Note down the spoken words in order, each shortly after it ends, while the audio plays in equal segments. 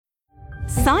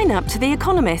Sign up to The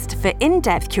Economist for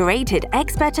in-depth curated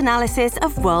expert analysis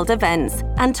of world events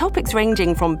and topics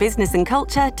ranging from business and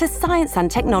culture to science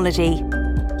and technology.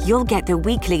 You'll get the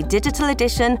weekly digital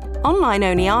edition,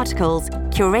 online-only articles,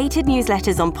 curated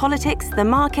newsletters on politics, the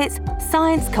markets,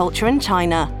 science, culture and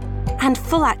China, and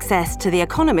full access to The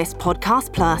Economist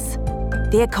Podcast Plus.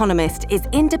 The Economist is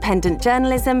independent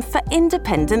journalism for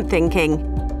independent thinking.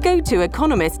 Go to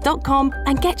economist.com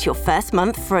and get your first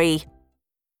month free.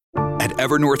 At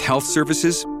Evernorth Health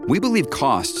Services, we believe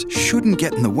costs shouldn't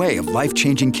get in the way of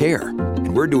life-changing care,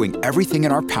 and we're doing everything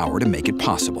in our power to make it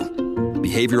possible.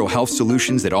 Behavioral health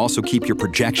solutions that also keep your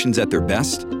projections at their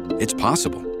best? It's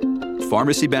possible.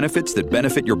 Pharmacy benefits that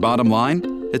benefit your bottom line?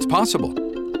 It's possible.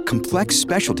 Complex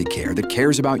specialty care that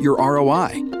cares about your ROI?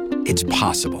 It's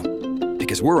possible.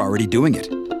 Because we're already doing it.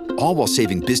 All while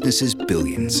saving businesses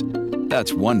billions.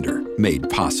 That's Wonder made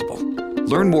possible.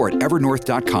 Learn more at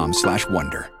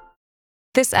evernorth.com/wonder.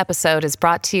 This episode is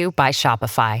brought to you by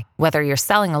Shopify. Whether you're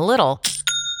selling a little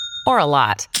or a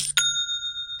lot,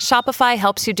 Shopify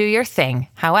helps you do your thing,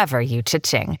 however you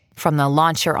cha-ching. From the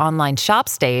launch your online shop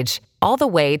stage, all the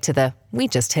way to the we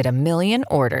just hit 1 million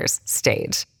orders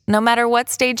stage. No matter what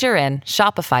stage you're in,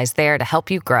 Shopify's there to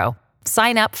help you grow.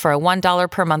 Sign up for a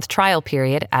 $1 per month trial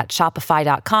period at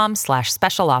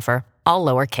shopify.com/special offer, all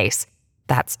lowercase.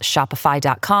 That's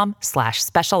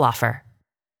shopify.com/special offer.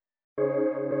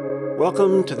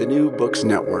 Welcome to the New Books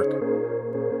Network.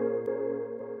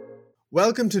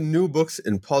 Welcome to New Books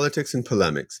in Politics and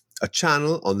Polemics, a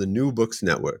channel on the New Books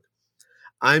Network.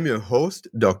 I'm your host,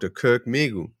 Dr. Kirk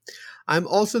Megu. I'm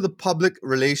also the Public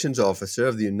Relations Officer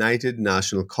of the United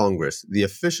National Congress, the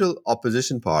official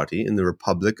opposition party in the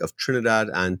Republic of Trinidad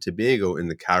and Tobago in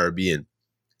the Caribbean.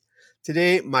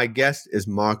 Today, my guest is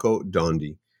Marco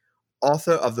Dondi,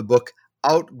 author of the book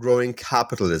Outgrowing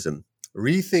Capitalism,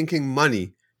 Rethinking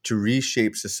Money to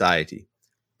Reshape Society,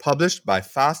 published by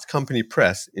Fast Company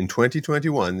Press in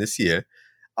 2021 this year,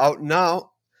 out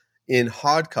now in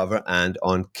hardcover and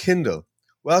on Kindle.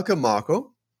 Welcome,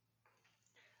 Marco.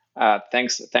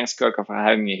 Thanks, Kirk, for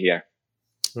having me here.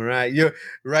 All right. You're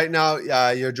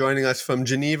joining us from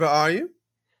Geneva, are you?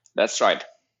 That's right.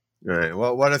 All right.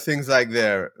 Well, what are things like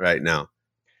there right now?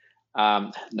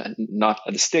 Not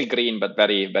still green, but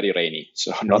very, very rainy.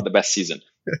 So not the best season.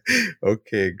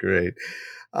 Okay, great.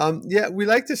 We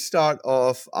like to start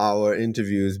off our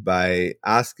interviews by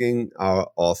asking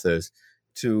our authors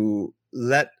to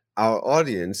let our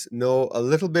audience know a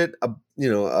little bit,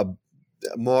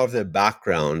 more of their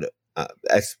background,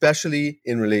 especially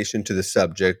in relation to the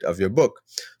subject of your book.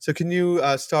 So can you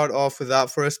start off with that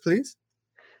for us, please?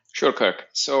 Sure, Kirk.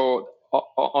 So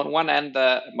on one end,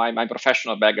 my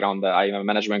professional background, I'm a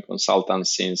management consultant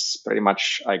since pretty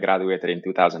much I graduated in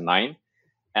 2009.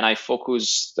 And I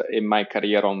focused in my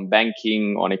career on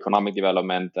banking, on economic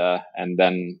development, and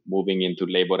then moving into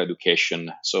labor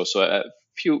education. So a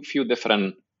few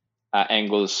different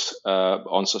angles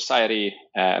on society,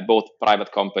 both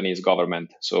private companies,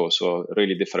 government. So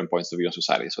really different points of view on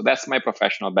society. So that's my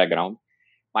professional background.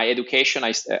 My education,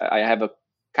 I have a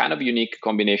kind of unique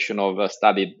combination of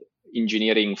studied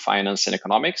engineering, finance, and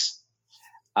economics.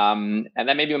 And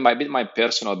then maybe my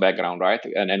personal background, right?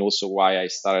 And also why I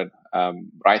started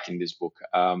writing this book.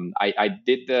 I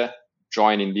did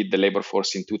join indeed the labor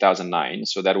force in 2009.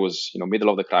 So that was, middle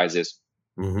of the crisis.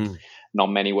 Mm-hmm. Not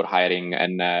many were hiring.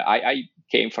 And I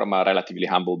came from a relatively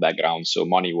humble background. So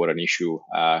money were an issue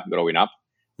growing up.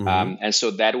 Mm-hmm. And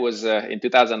so that was in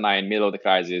 2009, middle of the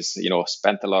crisis,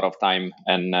 spent a lot of time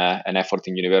and effort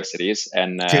in universities.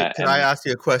 And Can I ask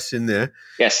you a question there?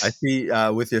 Yes. I see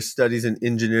with your studies in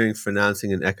engineering,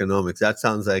 financing, and economics, that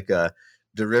sounds like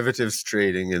derivatives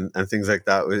trading and things like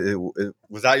that.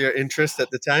 Was that your interest at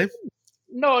the time?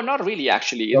 No, not really,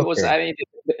 actually. It was,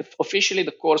 officially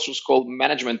the course was called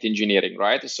management engineering,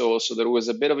 right? So there was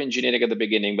a bit of engineering at the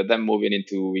beginning, but then moving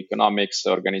into economics,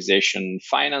 organization,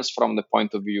 finance from the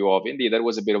point of view of, indeed, there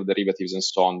was a bit of derivatives and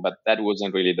so on, but that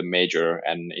wasn't really the major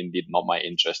and indeed not my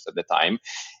interest at the time.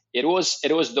 It was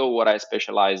though what I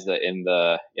specialized in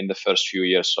the first few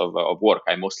years of work.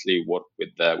 I mostly worked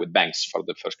with banks for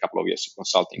the first couple of years of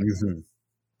consulting. Mm-hmm.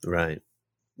 Right.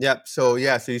 Yeah. So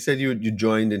you said you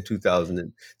joined in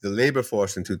 2000, the labor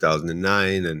force in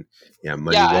 2009, and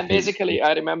and basically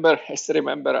I still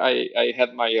remember I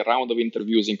had my round of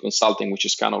interviews in consulting, which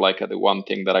is kind of like the one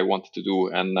thing that I wanted to do,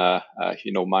 and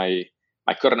my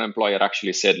current employer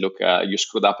actually said, look, you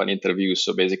screwed up an interview,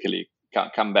 so basically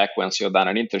come back once you're done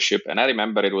an internship. And I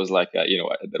remember it was like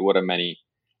there weren't many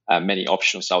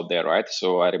options out there, right?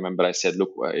 So I remember I said,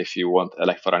 look, if you want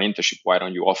for an internship, why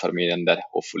don't you offer me? And that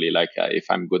hopefully if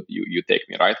I'm good, you take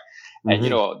me, right? And,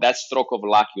 Mm-hmm. that stroke of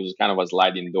luck was kind of a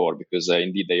sliding door because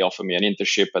indeed they offered me an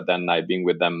internship, but then I've been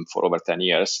with them for over 10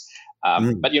 years.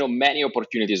 Mm-hmm. But, many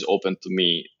opportunities open to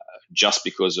me just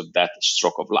because of that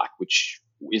stroke of luck, which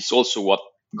is also what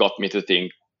got me to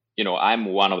think, I'm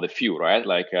one of the few, right?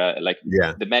 Like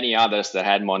Yeah. the many others that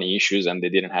had money issues and they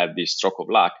didn't have this stroke of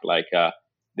luck. Like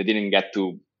they didn't get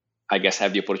to, I guess,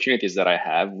 have the opportunities that I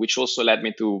have, which also led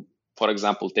me to, for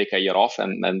example, take a year off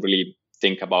and really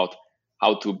think about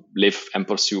how to live and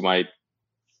pursue my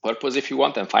purpose, if you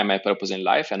want, and find my purpose in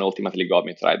life, and ultimately got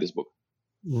me to write this book.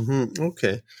 Mm-hmm.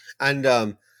 Okay.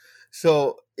 And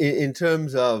so, in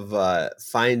terms of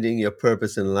finding your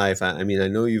purpose in life, I mean, I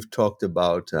know you've talked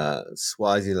about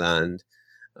Swaziland,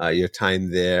 your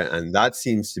time there, and that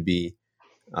seems to be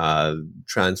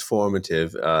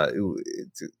transformative.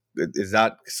 Is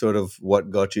that sort of what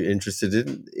got you interested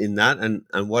in that?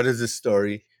 And what is the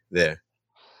story there?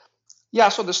 Yeah,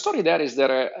 so the story there is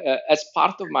that as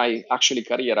part of my actually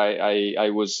career, I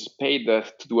was paid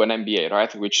to do an MBA,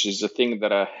 right? Which is a thing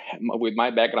that with my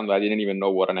background, I didn't even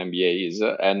know what an MBA is,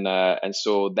 and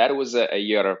so that was a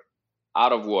year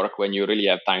out of work when you really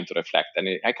have time to reflect. And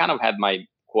I kind of had my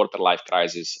quarter life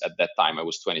crisis at that time. I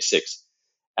was 26,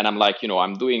 and I'm like,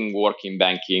 I'm doing work in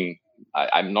banking.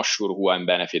 I'm not sure who I'm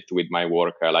benefit with my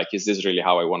work. Like, is this really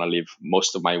how I want to live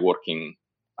most of my working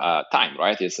time,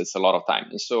 right? It's a lot of time.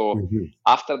 And so Mm-hmm.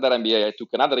 after that MBA, I took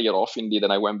another year off indeed,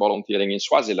 and I went volunteering in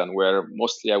Swaziland, where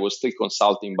mostly I was still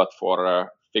consulting, but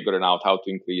for figuring out how to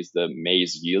increase the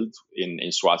maize yield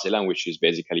in Swaziland, which is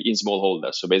basically in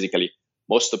smallholders. So basically,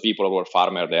 most of the people who are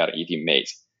farmers, they are eating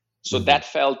maize. So Mm-hmm. that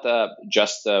felt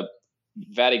just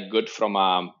very good from,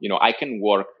 I can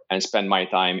work and spend my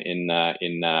time in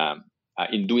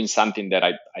doing something that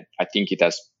I think it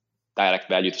has direct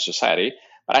value to society.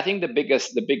 But I think the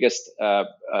biggest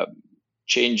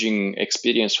changing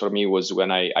experience for me was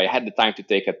when I had the time to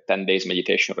take a 10 days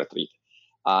meditation retreat.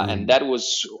 And that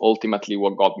was ultimately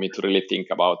what got me to really think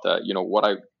about,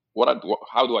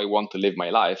 how do I want to live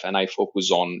my life? And I focus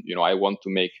on, I want to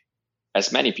make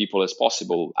as many people as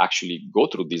possible actually go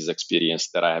through this experience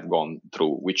that I have gone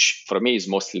through, which for me is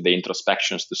mostly the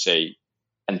introspections to say,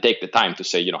 and take the time to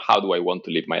say, how do I want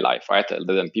to live my life, right?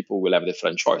 Then people will have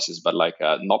different choices, but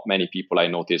not many people I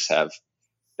notice have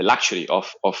the luxury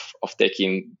of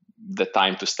taking the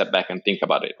time to step back and think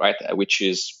about it, right? Which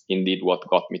is indeed what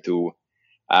got me to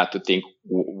think,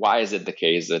 why is it the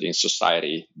case that in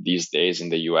society these days in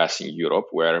the US, in Europe,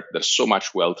 where there's so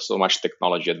much wealth, so much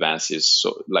technology advances,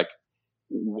 so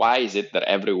why is it that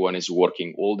everyone is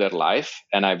working all their life?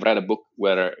 And I've read a book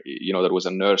where, there was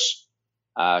a nurse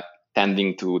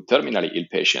tending to terminally ill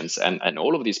patients, and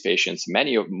all of these patients,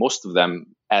 most of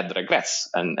them had regrets,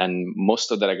 and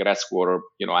most of the regrets were,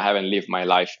 I haven't lived my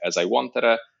life as I wanted.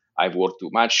 I've worked too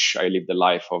much. I lived the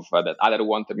life of that other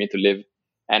wanted me to live.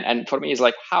 And for me, it's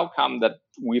like, how come that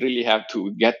we really have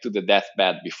to get to the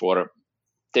deathbed before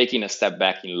taking a step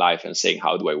back in life and saying,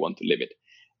 how do I want to live it?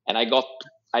 And I got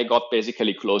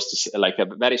basically close to a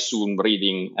very soon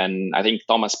reading, and I think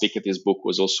Thomas Piketty's book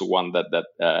was also one that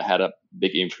had a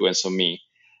big influence on me.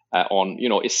 On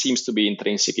it seems to be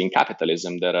intrinsic in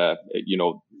capitalism that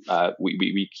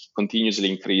we continuously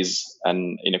increase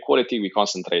an inequality, we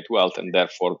concentrate wealth, and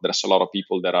therefore there's a lot of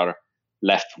people that are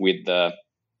left with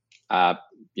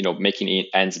making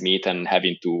ends meet and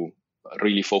having to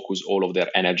really focus all of their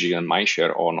energy and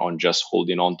mindshare on just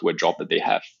holding on to a job that they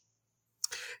have.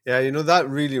 Yeah, that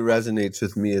really resonates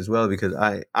with me as well, because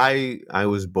I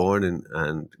was born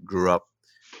and grew up,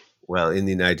 well, in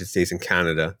the United States and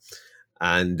Canada,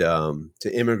 and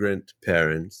to immigrant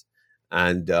parents,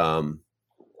 and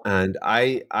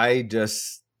I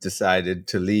just decided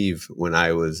to leave when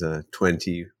I was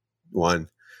 21,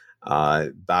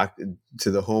 back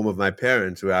to the home of my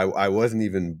parents, where I wasn't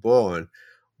even born.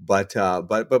 But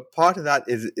part of that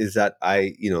is that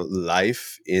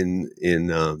life in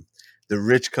the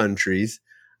rich countries,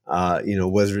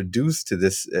 was reduced to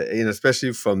this,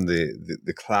 especially from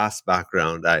the class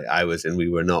background I was in. We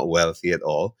were not wealthy at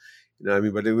all, I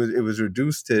mean, but it was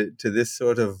reduced to this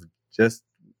sort of just,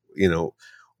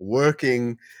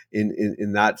 working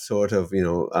in that sort of,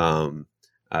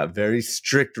 very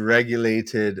strict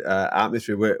regulated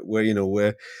atmosphere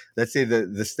where let's say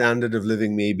the standard of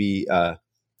living may be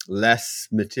less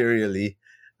materially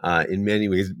in many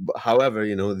ways. However,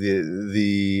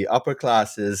 the upper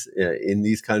classes in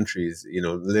these countries,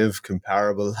 live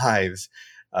comparable lives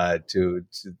to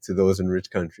those in rich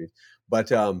countries. But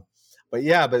there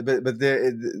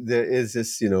is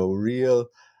this, real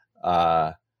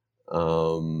uh,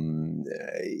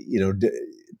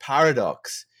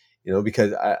 paradox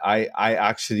because I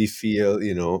actually feel,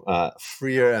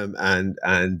 freer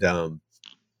and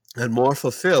more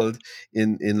fulfilled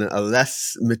in a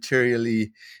less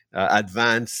materially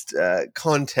advanced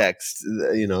context,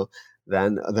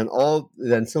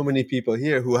 than so many people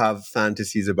here who have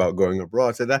fantasies about going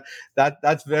abroad. So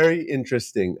that's very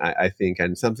interesting, I think,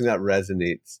 and something that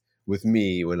resonates with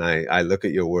me when I look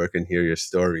at your work and hear your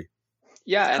story.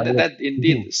 Yeah, and that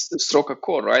indeed struck a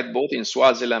chord, right? Both in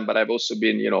Swaziland, but I've also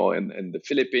been, in the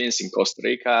Philippines, in Costa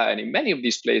Rica, and in many of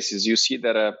these places, you see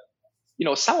that,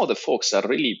 some of the folks are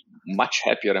really much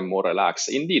happier and more relaxed.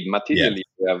 Indeed, materially,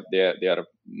 they are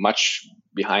much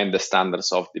behind the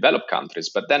standards of developed countries.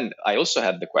 But then I also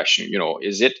had the question,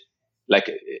 is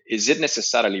it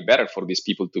necessarily better for these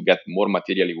people to get more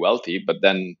materially wealthy, but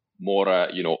then more,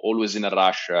 always in a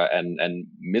rush and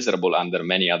miserable under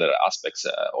many other aspects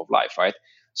of life, right?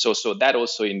 So that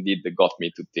also indeed got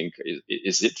me to think: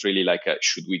 is it really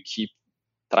should we keep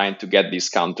trying to get these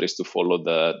countries to follow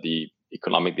the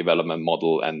economic development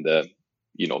model and the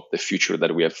future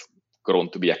that we have grown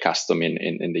to be accustomed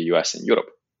in the US and Europe?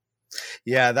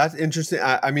 Yeah, that's interesting.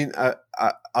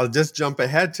 I'll just jump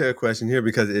ahead to a question here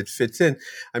because it fits in.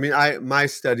 My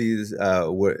studies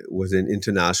was in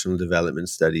international development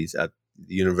studies at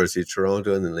the University of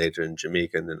Toronto, and then later in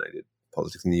Jamaica, and then I did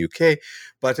politics in the UK.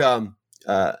 But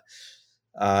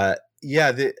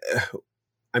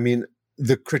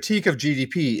the critique of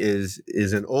GDP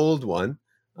is an old one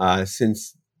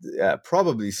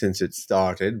probably since it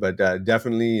started, but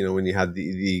definitely, when you had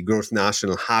the gross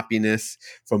national happiness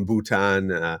from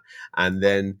Bhutan, and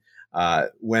then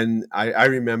when I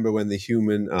remember when the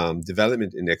Human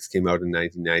Development Index came out in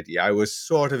 1990, I was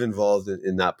sort of involved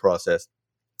in that process,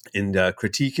 in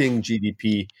critiquing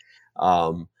GDP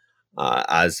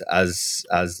as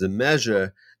the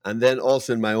measure, and then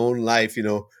also in my own life,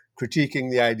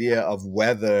 critiquing the idea of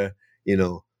whether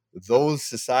those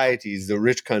societies, the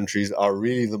rich countries, are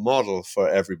really the model for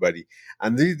everybody.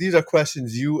 And these are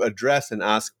questions you address and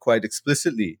ask quite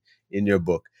explicitly in your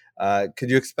book. Could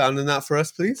you expound on that for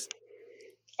us, please?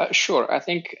 Sure. I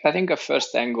think a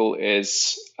first angle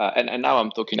is, and now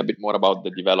I'm talking a bit more about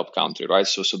the developed country, right?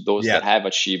 So those that have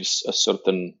achieved a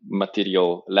certain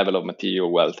level of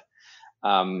material wealth.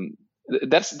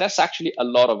 There's actually a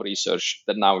lot of research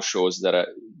that now shows that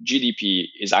GDP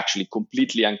is actually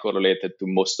completely uncorrelated to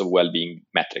most of well-being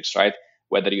metrics, right?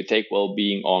 Whether you take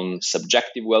well-being on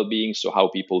subjective well-being, so how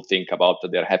people think about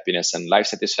their happiness and life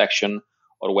satisfaction,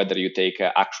 or whether you take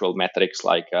actual metrics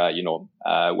like,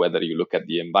 whether you look at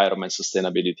the environment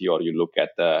sustainability, or you look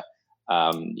at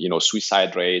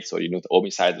suicide rates, or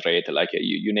homicide rate,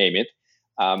 you name it.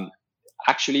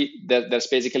 Actually, there's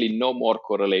basically no more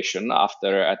correlation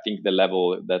after, I think, the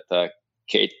level that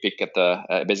Kate Pickett,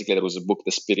 basically there was a book,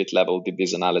 The Spirit Level, did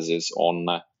this analysis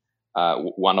on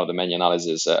one of the many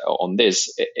analyses on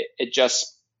this. It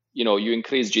just, you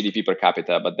increase GDP per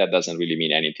capita, but that doesn't really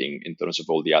mean anything in terms of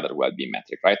all the other well-being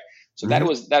metric, right? So that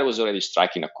was already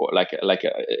striking a chord.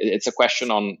 It's a question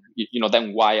on,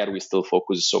 then why are we still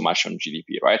focused so much on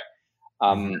GDP, right?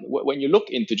 When you look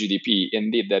into GDP,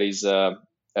 indeed there is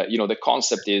the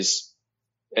concept is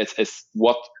it's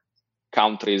what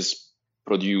countries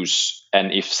produce,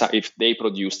 and if they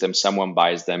produce them, someone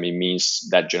buys them, it means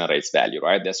that generates value,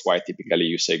 right? That's why typically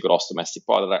you say gross domestic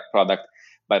product,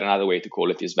 but another way to call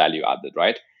it is value added,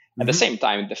 right? At the same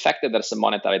time, the fact that there's a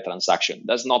monetary transaction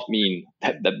does not mean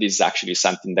that this is actually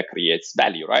something that creates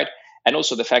value, right? And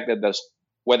also the fact that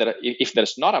if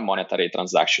there's not a monetary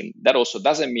transaction, that also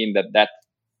doesn't mean that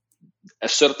a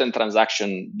certain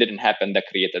transaction didn't happen that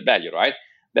created value, right?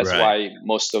 That's why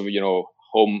most of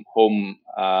home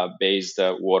based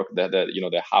work,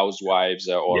 the housewives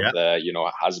or the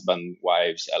husband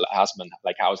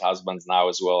house husbands now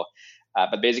as well.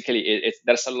 But basically,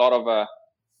 there's a lot of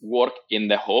work in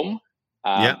the home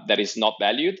that is not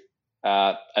valued.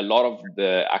 A lot of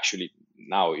the actually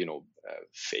now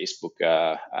Facebook,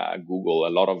 Google, a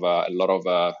lot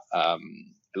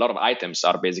of items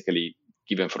are basically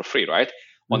given for free, right?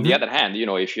 On the other hand,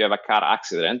 if you have a car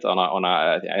accident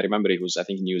I remember it was, I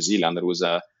think, New Zealand, there was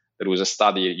a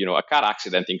study, a car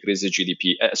accident increases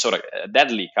GDP, a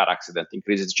deadly car accident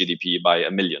increases GDP by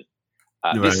 1 million.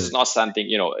 This is not something,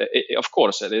 of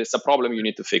course, it's a problem, you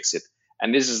need to fix it.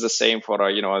 And this is the same for,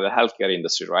 the healthcare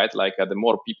industry, right? The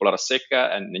more people are sick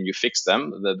and you fix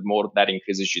them, the more that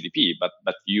increases GDP. But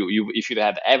if you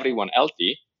had everyone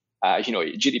healthy,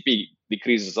 GDP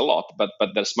decreases a lot, but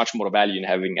there's much more value in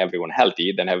having everyone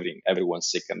healthy than having everyone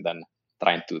sick and then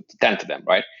trying to tend to them,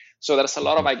 right? So there's a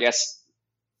lot of, I guess,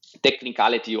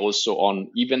 technicality also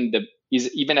on even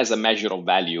as a measure of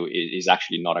value is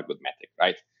actually not a good metric,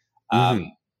 right?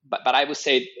 but I would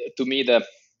say, to me, the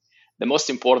most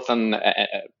important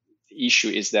issue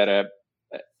is that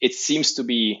it seems to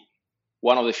be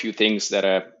one of the few things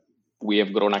that we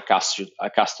have grown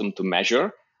accustomed to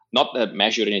measure. Not that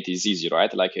measuring it is easy,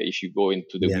 right? Like if you go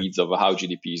into the weeds of how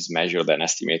GDP is measured and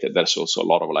estimated, there's also a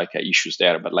lot of issues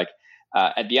there. But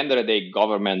at the end of the day,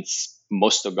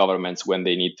 most of governments, when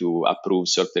they need to approve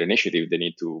certain initiative, they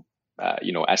need to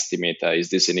estimate, is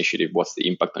this initiative, what's the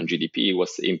impact on GDP,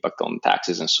 what's the impact on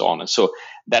taxes, and so on. And so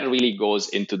that really goes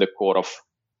into the core of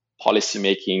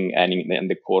policymaking and in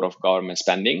the core of government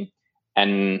spending.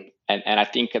 And I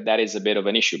think that is a bit of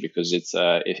an issue, because it's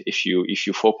if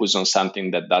you focus on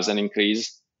something that doesn't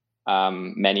increase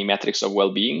many metrics of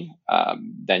well-being,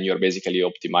 then you're basically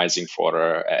optimizing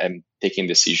for and taking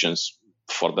decisions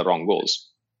for the wrong goals.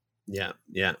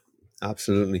 Yeah,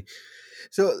 absolutely.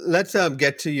 So let's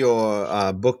get to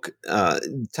your book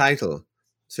title.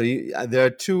 So there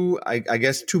are two, I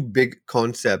guess, two big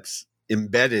concepts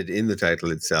embedded in the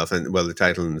title itself, and the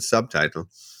title and the subtitle.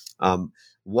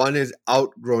 One is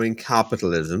outgrowing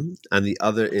capitalism, and the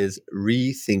other is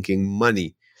rethinking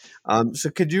money. So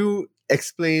could you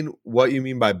explain what you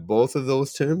mean by both of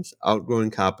those terms,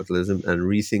 outgrowing capitalism and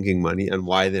rethinking money, and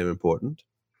why they're important?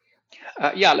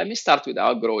 Let me start with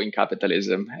outgrowing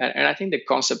capitalism. And I think the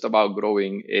concept of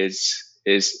outgrowing is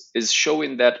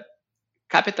showing that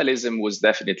capitalism was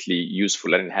definitely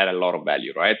useful and it had a lot of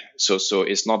value, right? So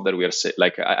it's not that we're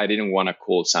I didn't want to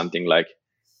call something like,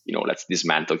 let's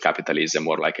dismantle capitalism,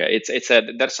 or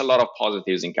there's a lot of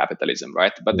positives in capitalism,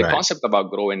 right? But the concept of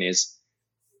outgrowing is,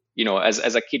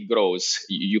 as a kid grows,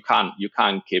 you can't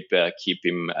keep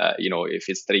him, if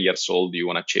it's 3 years old, you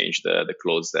want to change the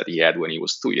clothes that he had when he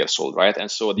was 2 years old, right? And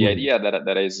so the idea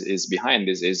that is behind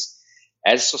this is,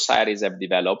 as societies have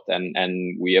developed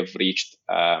and we have reached,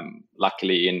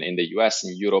 luckily in the US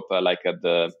and Europe,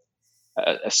 a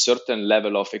certain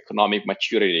level of economic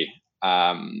maturity,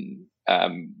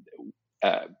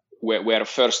 where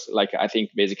first, I think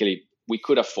basically we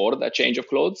could afford a change of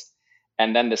clothes.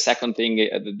 And then the second thing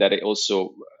that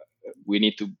also we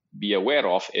need to be aware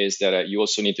of is that you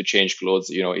also need to change clothes.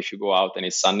 If you go out and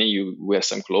it's sunny, you wear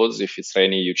some clothes. If it's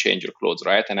rainy, you change your clothes,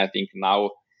 right? And I think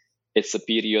now it's a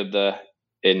period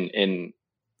in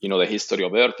the history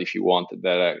of Earth, if you want,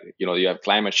 that you have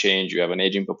climate change, you have an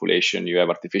aging population, you have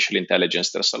artificial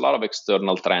intelligence. There's a lot of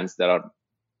external trends that are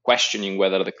questioning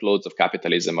whether the clothes of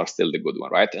capitalism are still the good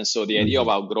one, right? And so the idea of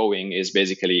outgrowing is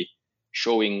basically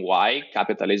showing why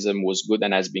capitalism was good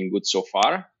and has been good so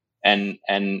far. And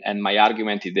my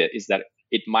argument is that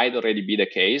it might already be the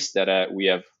case that we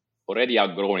have already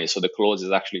outgrown it. So the clothes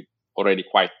is actually already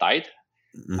quite tight.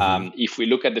 If we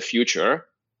look at the future,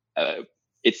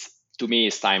 to me,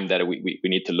 it's time that we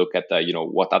need to look at,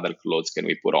 what other clothes can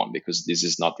we put on, because this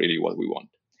is not really what we want.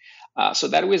 So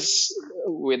that was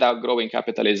with outgrowing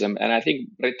capitalism. And I think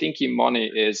rethinking money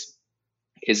is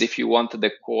if you want,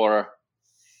 the core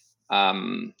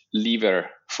lever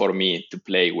for me to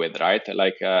play with, right?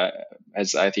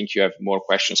 As I think you have more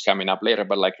questions coming up later,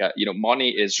 but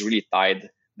money is really tied.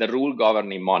 The rule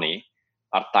governing money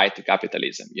are tied to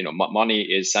capitalism. Money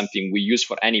is something we use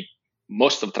for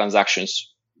most of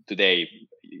transactions today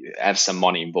have some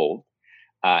money involved.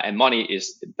 And money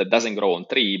that doesn't grow on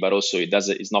tree, but also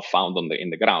is not found in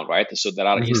the ground, right? So there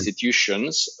are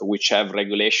institutions which have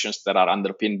regulations that are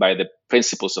underpinned by the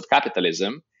principles of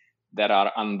capitalism that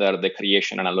are under the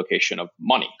creation and allocation of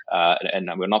money. And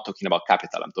we're not talking about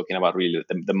capital. I'm talking about really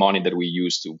the money that we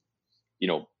use to,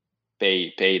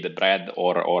 pay the bread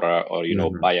or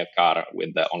buy a car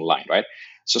with the online, right?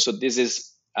 So this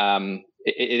is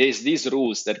it is these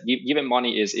rules that given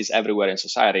money is everywhere in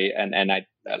society, and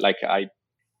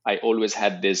I always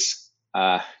had this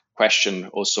question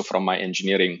also from my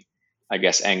engineering, I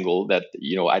guess, angle that,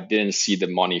 I didn't see the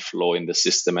money flow in the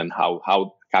system, and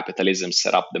how capitalism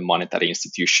set up the monetary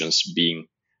institutions being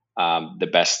the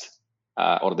best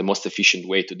or the most efficient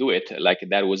way to do it.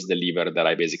 That was the lever that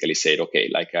I basically said,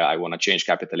 okay, I want to change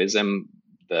capitalism.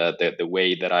 The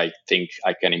way that I think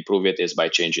I can improve it is by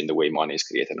changing the way money is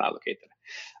created and allocated.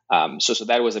 So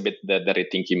that was a bit the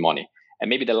rethinking money. And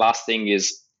maybe the last thing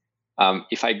is,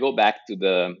 if I go back to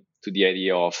the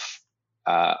idea of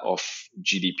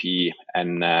GDP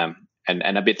and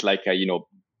a bit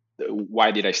why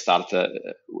did I start to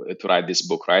write this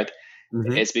book, right?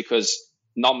 It's because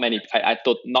I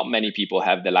thought not many people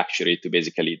have the luxury to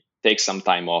basically take some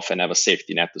time off and have a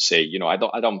safety net to say, I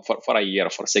don't for a year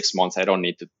or for 6 months, I don't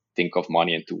need to think of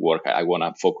money and to work. I want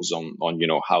to focus on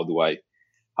how do I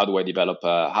develop,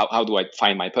 how do I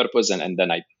find my purpose, and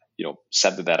then I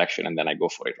set the direction and then I go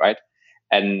for it, right?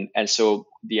 And so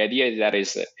the idea that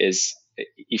is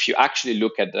if you actually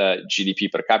look at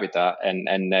GDP per capita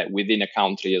and within a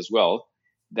country as well,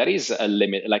 there is a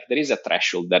limit, like there is a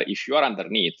threshold that if you are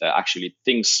underneath, actually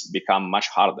things become much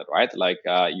harder, right? Like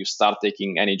you start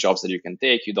taking any jobs that you can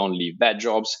take, you don't leave bad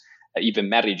jobs, even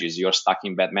marriages, you're stuck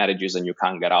in bad marriages and you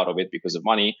can't get out of it because of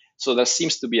money. So there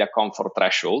seems to be a comfort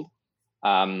threshold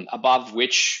above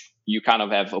which you kind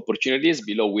of have opportunities,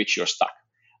 below which you're stuck.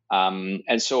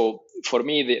 And so for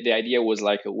me, the idea was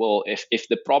like, well, if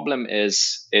the problem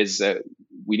is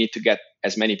we need to get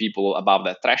as many people above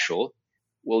that threshold,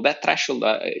 well, that threshold,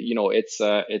 it's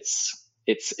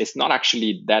not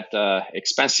actually that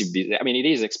expensive. I mean, it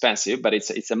is expensive, but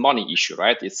it's a money issue,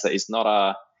 right? It's not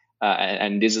a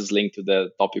and this is linked to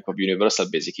the topic of universal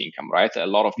basic income, right? A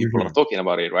lot of people are talking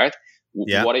about it, right?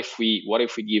 Yeah. What if we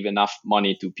give enough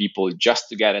money to people just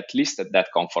to get at least at that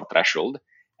comfort threshold?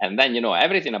 And then,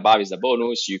 everything above is a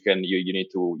bonus. You need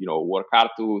to, work hard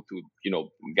to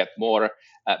get more.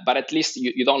 But at least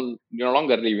you no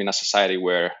longer live in a society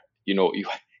where, you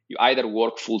either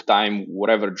work full time,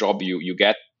 whatever job you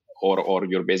get, or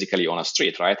you're basically on a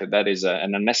street, right? That is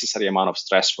an unnecessary amount of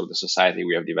stress for the society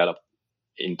we have developed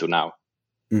into now.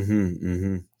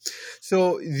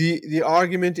 So the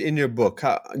argument in your book,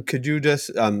 could you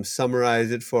just summarize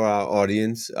it for our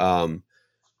audience?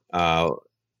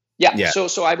 Yeah.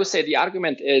 So I would say the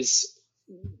argument is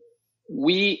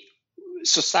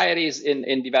societies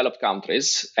in developed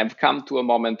countries have come to a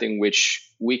moment in which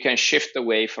we can shift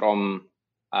away from,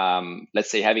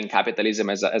 let's say, having capitalism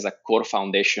as a core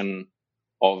foundation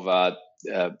of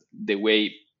the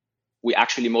way we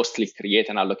actually mostly create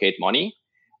and allocate money.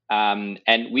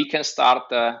 And we can start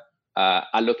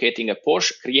creating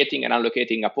and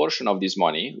allocating a portion of this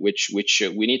money, which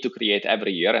we need to create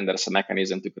every year. And there's a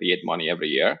mechanism to create money every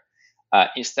year.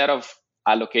 Instead of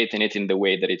allocating it in the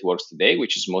way that it works today,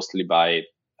 which is mostly by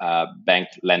bank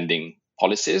lending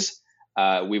policies,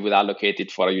 we would allocate it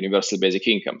for a universal basic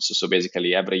income. So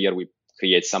basically, every year we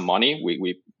create some money,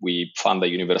 we fund a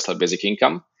universal basic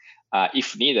income.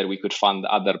 If needed, we could fund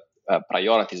other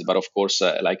priorities, but of course,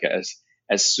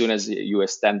 as soon as you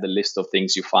extend the list of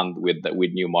things you fund with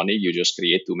new money, you just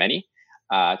create too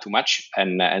much,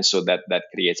 and so that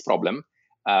creates problem.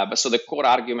 But so the core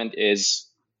argument is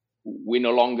we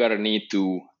no longer need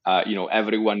to,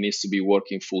 everyone needs to be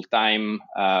working full time,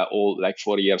 all like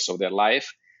 4 years of their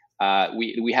life.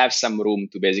 We have some room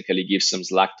to basically give some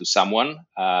slack to someone,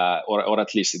 or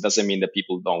at least it doesn't mean that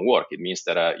people don't work. It means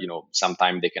that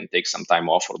sometime they can take some time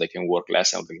off, or they can work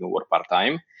less, or they can work part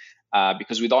time,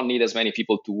 because we don't need as many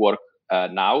people to work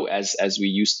now as we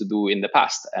used to do in the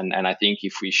past. And I think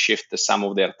if we shift some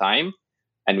of their time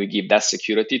and we give that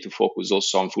security to focus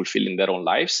also on fulfilling their own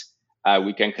lives,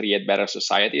 we can create better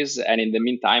societies. And in the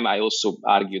meantime, I also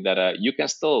argue that you can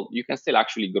still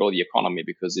actually grow the economy,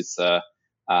 because it's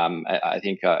I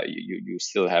think you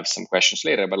still have some questions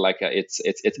later, but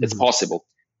it's possible.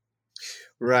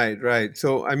 Right.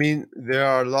 So I mean, there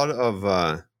are a lot of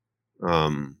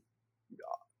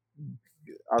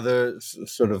other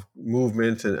sort of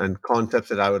movements and concepts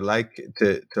that I would like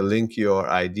to link your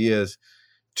ideas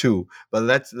to, but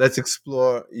let's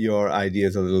explore your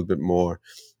ideas a little bit more.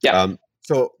 Yeah.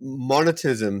 So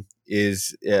monetism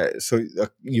is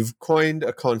you've coined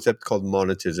a concept called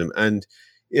monetism, and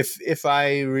if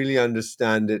I really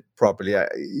understand it properly,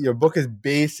 your book is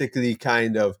basically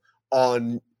kind of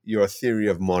on your theory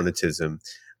of monetism.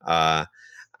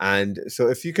 And so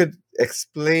if you could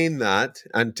explain that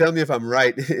and tell me if I'm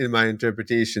right in my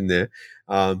interpretation there.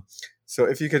 So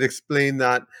if you could explain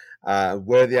that,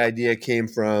 where the idea came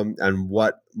from and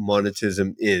what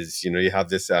monetism is. You have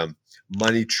this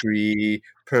money tree,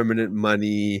 permanent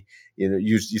money.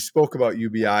 You spoke about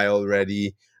UBI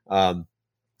already.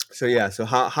 So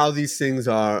how these things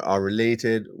are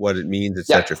related, what it means,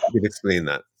 etc. If you could explain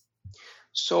that.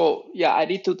 So I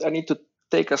need to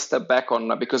take a step back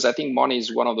on, because I think money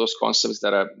is one of those concepts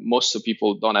that most of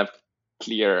people don't have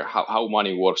clear how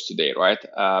money works today, right?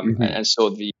 And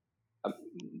so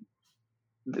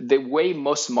the way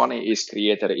most money is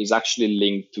created is actually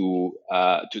linked to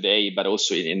today, but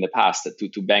also in the past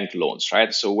to bank loans,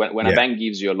 right? So when a bank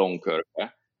gives you a loan, Kirk,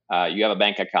 you have a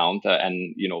bank account,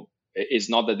 and it's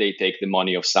not that they take the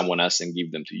money of someone else and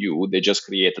give them to you. They just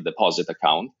create a deposit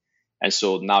account. And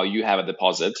so now you have a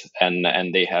deposit,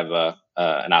 and they have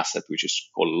an asset, which is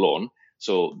called a loan.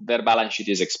 So their balance sheet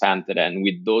is expanded. And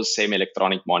with those same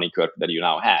electronic money, Kirk, that you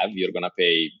now have, you're going to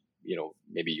pay,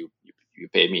 maybe you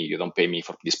pay me, you don't pay me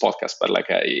for this podcast, but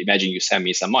imagine you send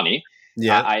me some money.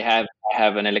 Yeah. I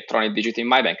have an electronic digit in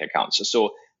my bank account.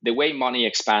 So the way money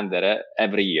expanded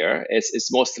every year is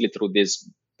mostly through this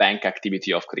bank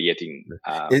activity of creating.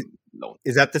 loan.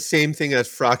 Is that the same thing as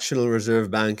fractional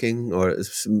reserve banking, or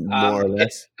more or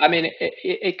less?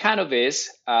 It kind of is.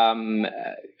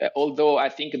 Although I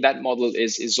think that model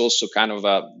is also kind of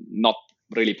not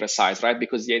really precise, right?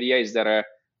 Because the idea is that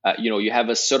you have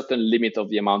a certain limit of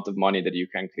the amount of money that you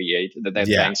can create, that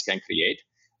banks can create.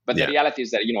 But the reality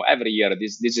is that every year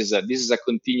this is a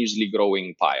continuously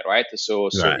growing pie, right? So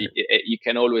you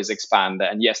can always expand.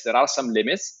 And yes, there are some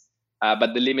limits.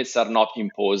 But the limits are not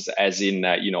imposed as in,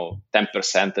 10%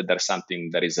 that there's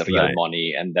something that is real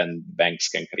money and then banks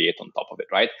can create on top of it,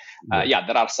 right?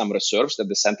 There are some reserves that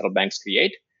the central banks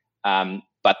create,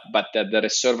 but the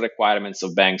reserve requirements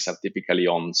of banks are typically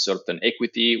on certain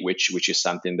equity, which is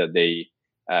something that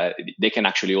they can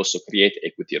actually also create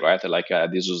equity, right? Like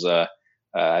this was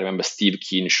I remember Steve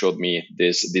Keen showed me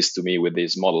this to me with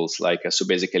these models. Like so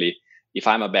basically, if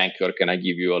I'm a banker, can I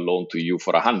give you a loan to you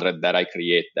for 100 that I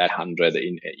create that 100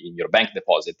 in your bank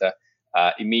deposit?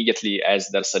 Immediately as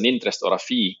there's an interest or a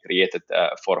fee created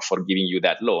for giving you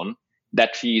that loan,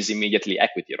 that fee is immediately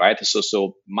equity, right?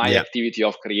 So my activity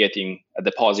of creating a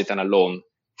deposit and a loan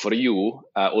for you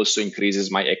also increases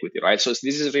my equity, right? So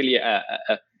this is really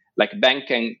like bank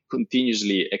can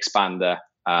continuously expand the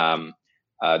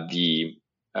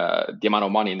amount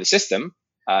of money in the system.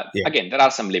 Again, there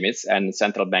are some limits, and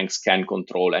central banks can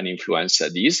control and influence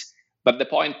these. But the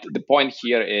point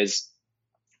here is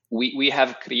we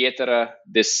have created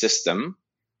this system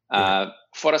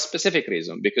for a specific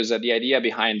reason, because the idea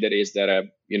behind it is that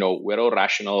we're all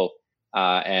rational,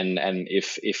 and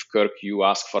if Kirk, you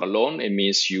ask for a loan, it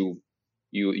means you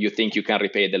think you can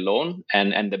repay the loan,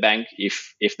 and the bank,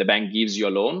 if the bank gives you a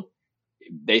loan,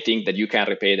 they think that you can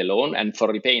repay the loan, and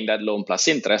for repaying that loan plus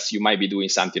interest, you might be doing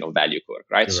something of value, Kirk,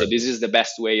 right? So this is the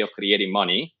best way of creating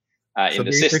money in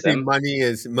the system.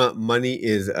 Money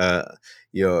is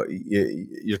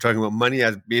you're talking about money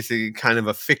as basically kind of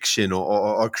a fiction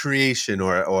or creation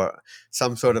or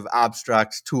some sort of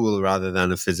abstract tool rather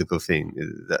than a physical thing.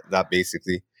 That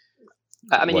basically.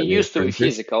 It used to be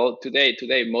physical. Today,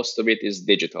 most of it is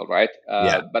digital, right?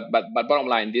 But bottom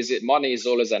line, money is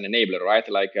always an enabler, right?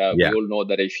 Like we all know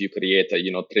that if you create,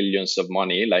 trillions of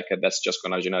money, like that's just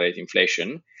going to generate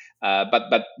inflation.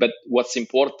 But what's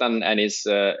important, and is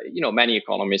many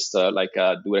economists so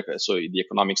the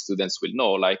economic students will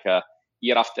know, like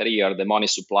year after year, the money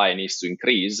supply needs to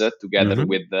increase together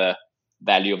with the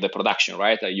value of the production,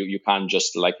 right? You can't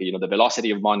just the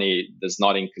velocity of money does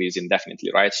not increase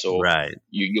indefinitely, right? So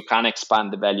you can't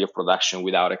expand the value of production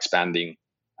without expanding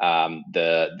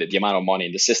the amount of money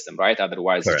in the system, right?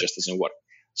 Otherwise, it just doesn't work.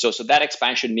 So that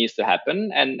expansion needs to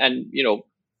happen, and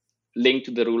linked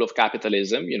to the rule of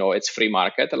capitalism, it's free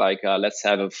market. Like let's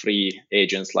have free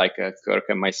agents like Kirk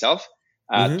and myself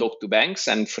talk to banks,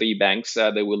 and free banks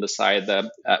they will decide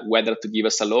whether to give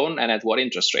us a loan and at what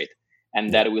interest rate.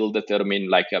 And that will determine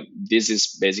this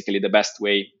is basically the best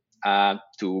way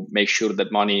to make sure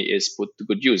that money is put to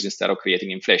good use instead of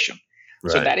creating inflation.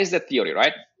 Right. So that is the theory,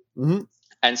 right? Mm-hmm.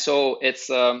 And so it's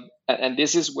and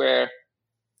this is where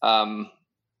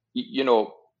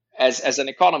as an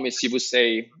economist, you would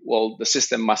say, well, the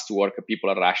system must work. People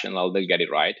are rational; they'll get it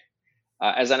right.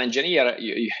 As an engineer,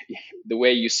 the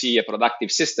way you see a productive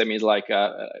system is like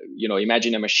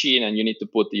imagine a machine, and you need to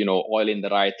put oil in the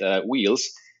right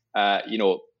wheels.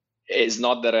 It's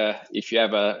not that if you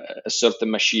have a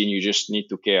certain machine, you just need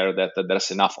to care that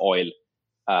there's enough oil,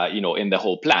 in the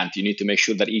whole plant. You need to make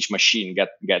sure that each machine get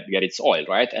its oil,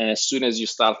 right? And as soon as you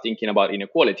start thinking about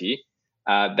inequality,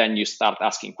 then you start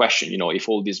asking questions. If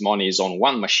all this money is on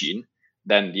one machine,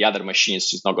 then the other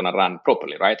machines is not going to run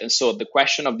properly, right? And so the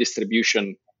question of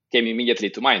distribution came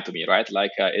immediately to mind to me, right?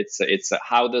 Like it's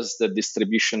how does the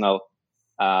distributional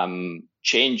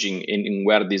changing in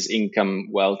where this income,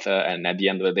 wealth, and at the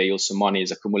end of the day also money is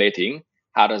accumulating,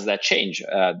 how does that change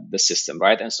the system,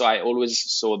 right? And so I always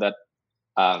saw that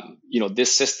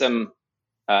this system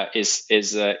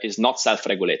is not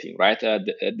self-regulating, right?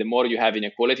 The more you have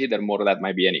inequality, the more that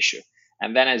might be an issue.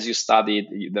 And then as you studied,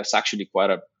 there's actually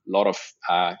quite a lot of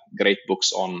great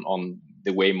books on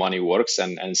the way money works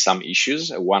and some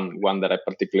issues. One that I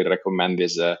particularly recommend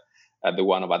is the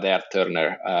one of Adair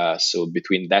Turner, so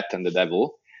Between Debt and the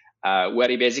Devil, where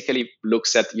he basically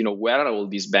looks at, where are all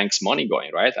these banks' money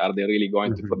going, right? Are they really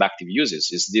going to productive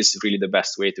uses? Is this really the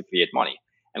best way to create money?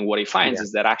 And what he finds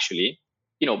is that actually,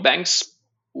 banks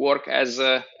work as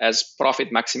profit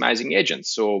maximizing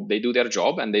agents. So they do their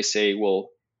job and they say, well,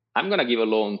 I'm going to give a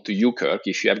loan to you, Kirk,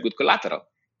 if you have good collateral,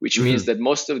 which means that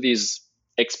most of this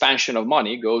expansion of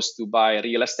money goes to buy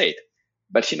real estate.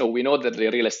 But, we know that the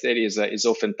real estate is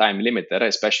often time limited,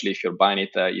 especially if you're buying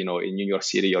it, in New York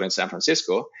City or in San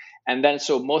Francisco. And then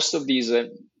so most of these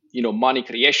money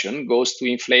creation goes to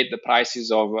inflate the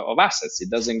prices of assets. It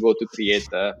doesn't go to create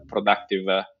productive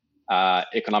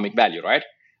economic value, right?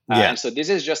 And so this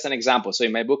is just an example. So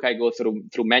in my book, I go through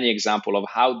many examples of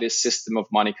how this system of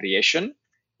money creation,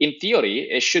 in theory,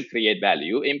 it should create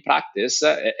value. In practice,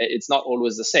 it's not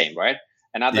always the same, right?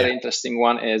 Another interesting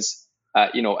one is,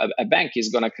 a bank is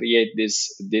going to create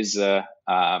this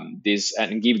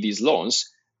and give these loans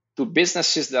to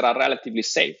businesses that are relatively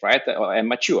safe, right, and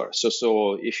mature.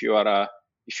 So if you are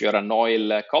an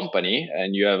oil company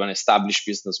and you have an established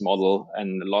business model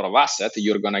and a lot of assets,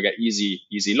 you're going to get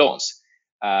easy loans.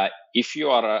 If you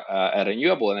are a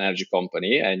renewable energy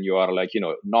company and you are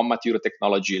non-mature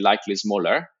technology, likely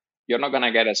smaller, you're not going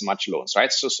to get as much loans,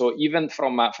 right? So even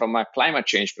from a climate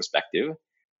change perspective,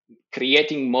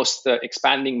 expanding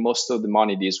most of the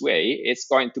money this way, it's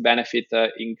going to benefit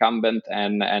incumbent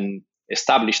and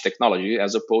established technology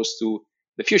as opposed to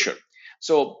the future.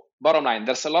 So bottom line,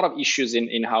 there's a lot of issues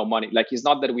in how money, it's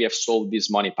not that we have solved this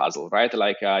money puzzle, right?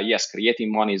 Yes,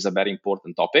 creating money is a very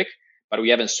important topic, but we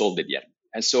haven't solved it yet.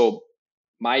 And so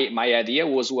my idea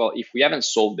was, well, if we haven't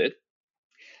solved it,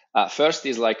 first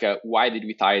is why did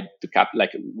we tie it to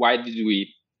why did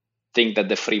we think that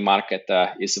the free market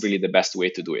is really the best way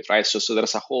to do it, right? So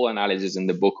there's a whole analysis in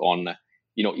the book on,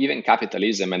 even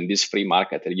capitalism and this free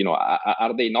market,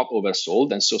 are they not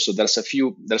oversold? And so there's a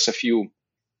few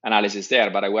analysis there,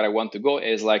 but where I want to go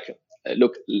is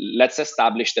look, let's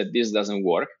establish that this doesn't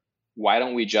work. Why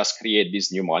don't we just create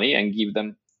this new money and give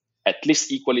them at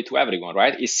least equally to everyone,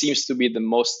 right? It seems to be the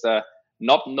most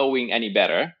not knowing any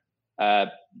better.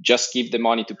 Just give the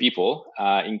money to people,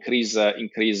 increase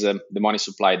the money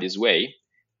supply this way.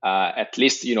 At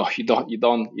least you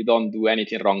don't do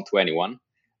anything wrong to anyone.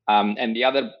 And the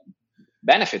other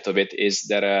benefit of it is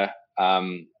that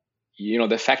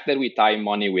the fact that we tie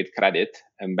money with credit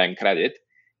and bank credit,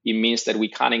 it means that we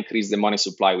can't increase the money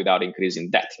supply without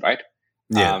increasing debt, right?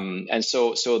 Yeah. And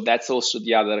so that's also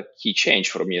the other key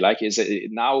change for me. Is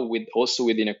now with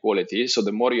inequality. So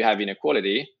the more you have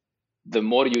inequality, the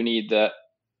more you need a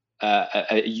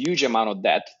huge amount of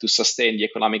debt to sustain the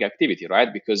economic activity, right?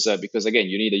 Because again,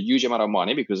 you need a huge amount of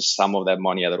money because some of that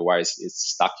money otherwise is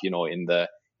stuck, in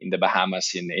the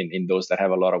Bahamas, in those that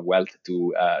have a lot of wealth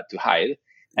to hide.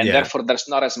 And therefore, there's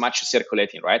not as much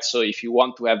circulating, right? So if you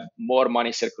want to have more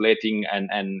money circulating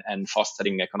and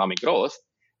fostering economic growth,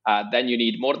 then you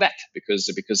need more debt because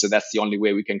that's the only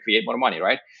way we can create more money,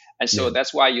 right? And so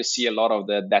that's why you see a lot of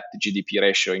the debt to GDP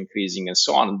ratio increasing and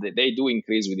so on. They do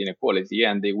increase with inequality,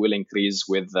 and they will increase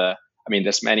with,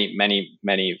 there's many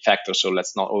factors, so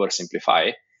let's not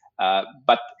oversimplify.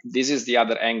 But this is the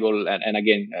other angle. And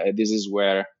again, this is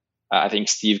where I think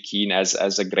Steve Keen has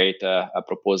a great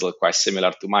proposal, quite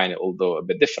similar to mine, although a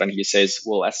bit different. He says,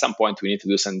 well, at some point we need to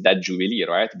do some debt jubilee,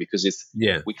 right? Because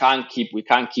we can't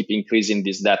keep increasing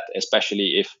this debt,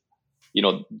 especially if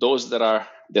those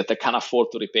that can afford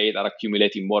to repay it are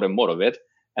accumulating more and more of it,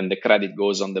 and the credit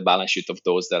goes on the balance sheet of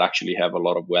those that actually have a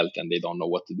lot of wealth and they don't know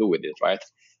what to do with it, right?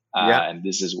 And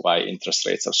this is why interest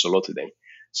rates are so low today.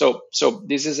 So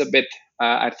this is a bit,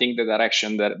 I think, the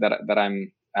direction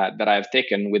that I've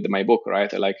taken with my book,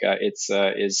 right?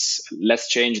 Is let's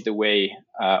change the way,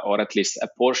 or at least a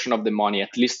portion of the money,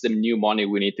 at least the new money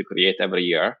we need to create every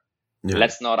year. Yeah.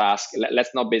 Let's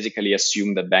not basically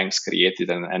assume that banks create it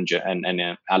and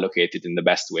allocate it in the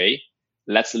best way.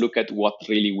 Let's look at what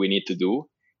really we need to do.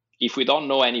 If we don't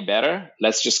know any better,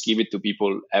 let's just give it to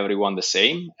people, everyone the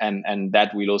same. And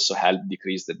that will also help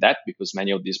decrease the debt, because many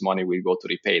of this money will go to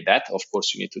repay debt. Of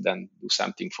course, you need to then do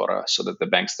something so that the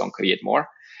banks don't create more.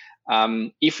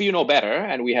 If you know better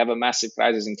and we have a massive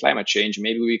crisis in climate change,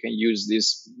 maybe we can use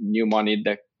this new money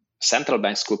that central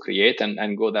banks could create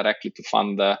and go directly to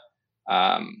fund a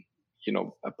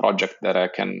project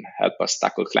that can help us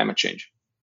tackle climate change.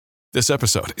 This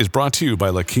episode is brought to you by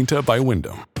La Quinta by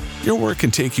Wyndham. Your work can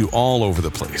take you all over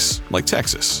the place, like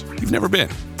Texas. You've never been,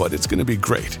 but it's going to be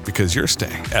great because you're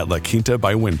staying at La Quinta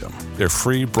by Wyndham. Their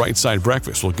free Bright Side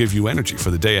breakfast will give you energy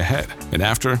for the day ahead. And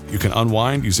after, you can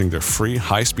unwind using their free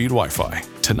high-speed Wi-Fi.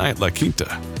 Tonight, La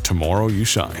Quinta. Tomorrow, you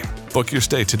shine. Book your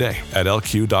stay today at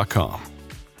lq.com.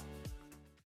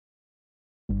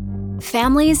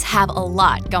 Families have a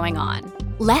lot going on.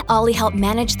 Let Ollie help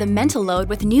manage the mental load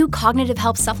with new cognitive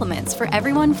help supplements for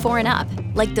everyone 4 and up,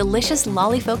 like delicious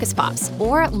Lolly Focus Pops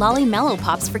or Lolly Mellow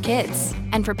Pops for kids.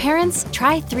 And for parents,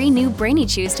 try 3 new Brainy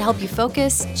Chews to help you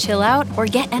focus, chill out, or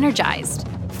get energized.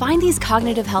 Find these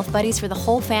cognitive health buddies for the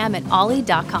whole fam at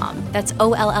ollie.com. That's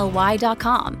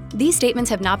OLLY.com. These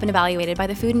statements have not been evaluated by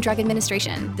the Food and Drug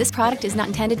Administration. This product is not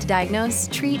intended to diagnose,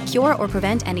 treat, cure, or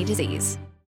prevent any disease.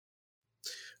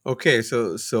 Okay,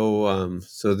 so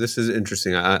this is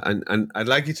interesting. And I'd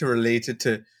like you to relate it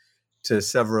to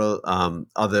several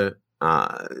other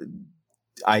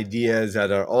ideas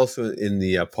that are also in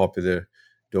the popular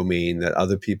domain that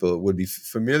other people would be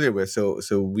familiar with.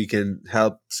 So we can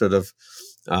help sort of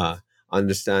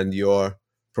understand your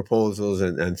proposals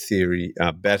and theory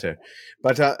better.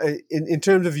 But in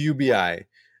terms of UBI,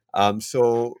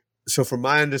 so from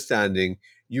my understanding,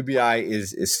 UBI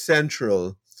is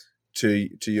central to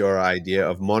your idea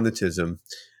of monetism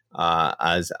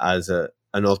as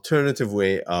an alternative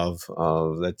way of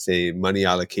let's say money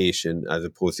allocation as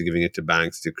opposed to giving it to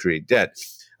banks to create debt.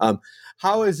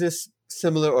 How is this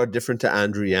similar or different to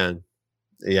Andrew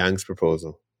Yang's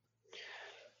proposal?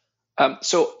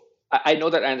 So I know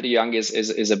that Andrew Yang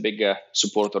is a big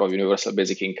supporter of universal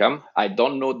basic income. I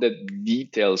don't know the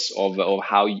details of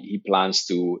how he plans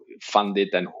to fund it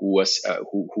and who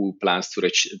plans to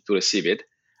receive it.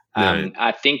 Right.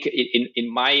 I think in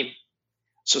my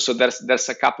so there's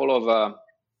a couple of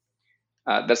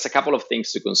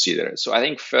things to consider. So I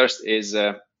think first is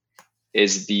the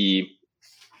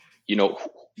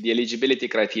the eligibility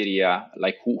criteria,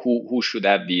 like who should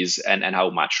have these and how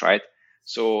much, right?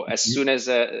 So as soon as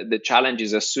the challenge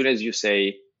is, as soon as you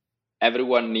say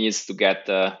everyone needs to get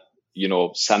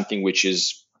something which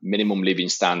is minimum living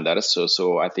standards.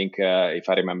 So I think if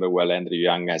I remember well, Andrew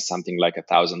Yang has something like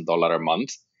 $1,000 a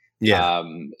month. Yeah.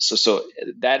 So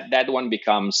that one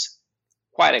becomes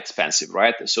quite expensive,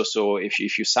 right? So if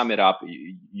you sum it up,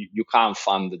 you can't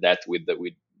fund that with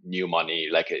new money.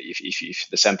 Like if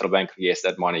the central bank creates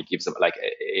that money, gives them like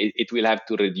it will have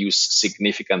to reduce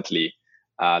significantly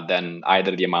than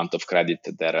either the amount of credit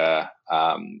that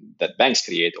banks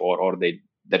create or there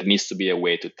needs to be a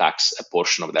way to tax a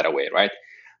portion of that away, right?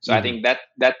 So I think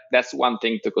that's one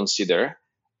thing to consider.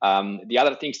 The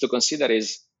other things to consider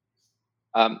is,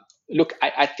 look,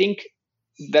 I think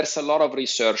there's a lot of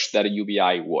research that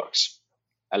UBI works.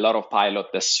 A lot of pilot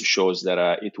tests shows that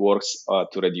it works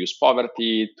to reduce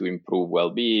poverty, to improve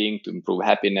well-being, to improve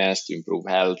happiness, to improve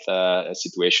health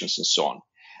situations, and so on.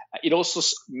 It also,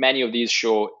 many of these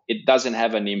show it doesn't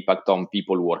have an impact on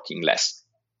people working less.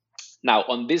 Now,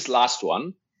 on this last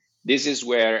one, this is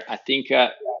where I think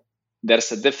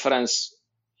there's a difference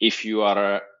if you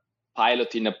are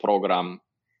piloting a program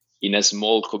in a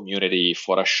small community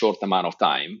for a short amount of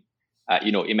time.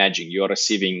 Imagine you're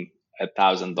receiving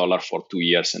 $1,000 for 2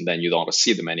 years and then you don't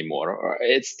receive them anymore.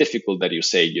 It's difficult that you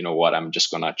say, you know what, I'm just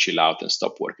going to chill out and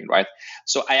stop working, right?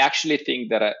 So I actually think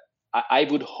that I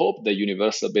would hope the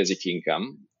universal basic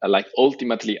income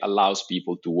ultimately allows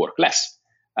people to work less.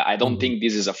 I don't think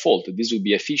this is a fault. This would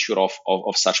be a feature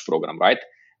of such program, right?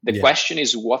 The question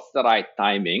is what's the right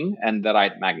timing and the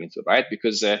right magnitude, right?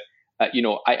 Because,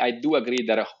 I do agree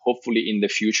that hopefully in the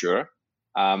future,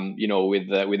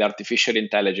 with artificial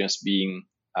intelligence being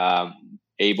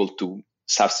able to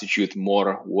substitute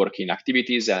more working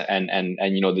activities and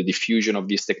the diffusion of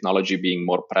this technology being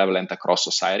more prevalent across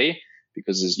society,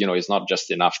 because it's not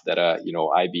just enough that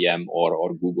IBM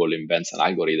or Google invents an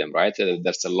algorithm, right?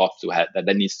 There's a lot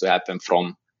that needs to happen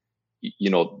from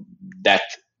that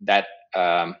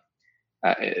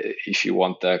if you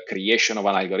want the creation of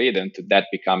an algorithm to that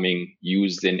becoming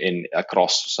used in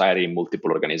across society in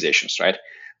multiple organizations, right?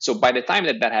 So by the time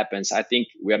that happens, I think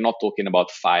we are not talking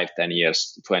about 5, 10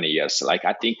 years, 20 years. Like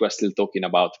I think we're still talking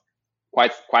about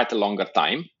quite a longer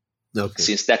time. Okay.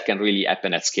 Since that can really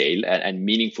happen at scale and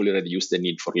meaningfully reduce the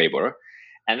need for labor.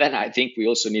 And then I think we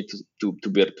also need to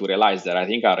realize that I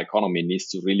think our economy needs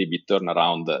to really be turned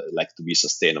around, to be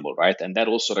sustainable, right? And that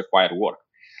also requires work.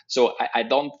 So I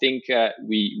don't think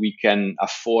we can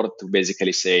afford to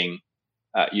basically saying,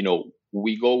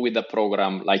 we go with a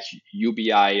program like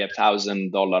UBI,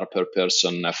 $1,000 per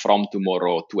person from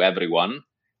tomorrow to everyone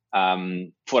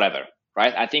forever.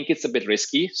 Right, I think it's a bit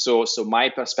risky. So my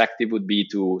perspective would be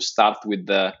to start with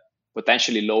the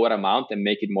potentially lower amount and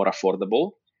make it more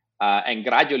affordable, and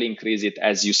gradually increase it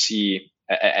as you see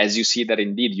that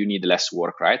indeed you need less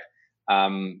work. Right?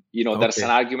 There's an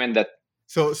argument that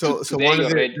so one of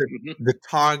the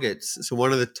targets. So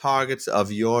one of the targets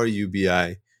of your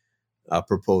UBI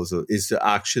proposal is to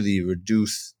actually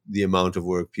reduce the amount of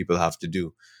work people have to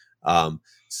do.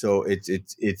 So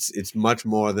it's much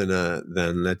more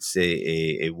than let's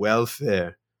say a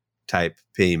welfare type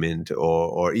payment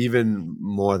or even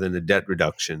more than a debt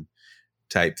reduction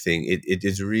type thing. It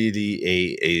is really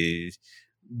a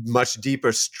much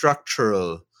deeper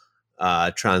structural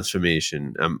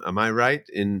transformation. Am I right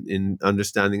in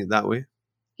understanding it that way?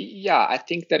 Yeah, I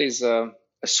think there is a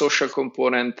social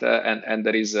component and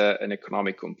there is an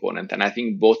economic component, and I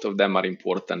think both of them are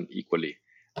important equally.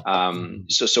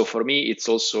 So for me, it's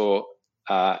also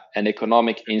an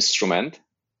economic instrument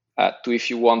to, if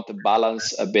you want to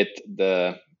balance a bit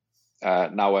the,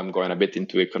 now I'm going a bit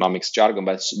into economics jargon,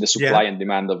 but the supply and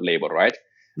demand of labor, right?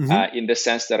 In the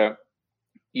sense that,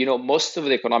 most of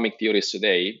the economic theories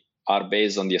today are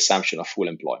based on the assumption of full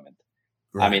employment.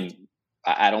 Right. I mean,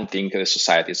 I don't think the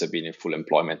societies have been in full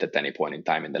employment at any point in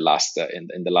time in the last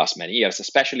in the last many years,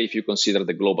 especially if you consider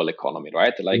the global economy,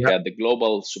 right? Like the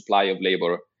global supply of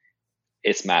labor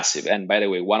is massive. And by the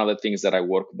way, one of the things that I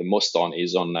work the most on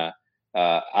is on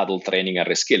adult training and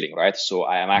reskilling, right? So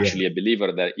I am actually a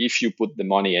believer that if you put the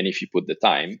money and if you put the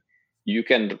time, you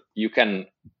can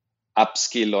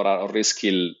upskill or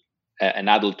reskill an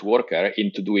adult worker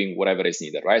into doing whatever is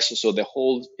needed, right? So the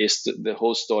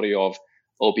whole story of,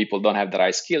 oh, people don't have the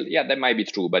right skill. Yeah, that might be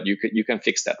true, but you can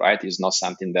fix that, right? It's not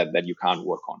something that you can't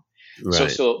work on. Right.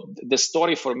 So the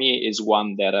story for me is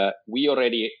one that we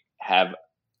already have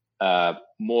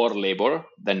more labor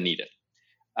than needed,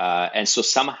 and so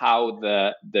somehow we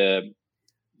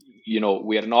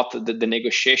are not the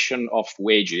negotiation of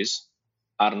wages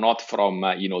are not from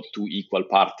two equal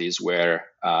parties where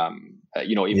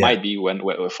it might be when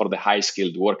for the high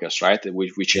skilled workers, right,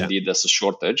 which indeed there's a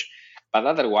shortage. But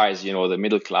otherwise, the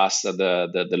middle class,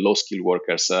 the low skilled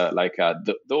workers,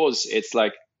 those, it's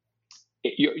like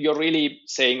you're really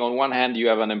saying on one hand you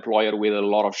have an employer with a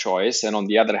lot of choice, and on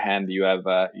the other hand you have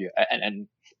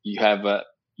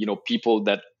people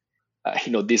that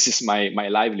this is my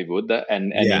livelihood,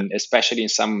 and especially in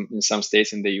some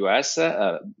states in the U.S.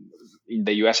 In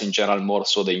the U.S. in general more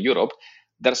so than Europe,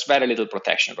 there's very little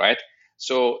protection, right?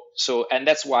 So, and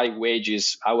that's why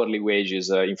hourly wages,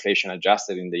 inflation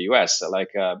adjusted in the U.S.,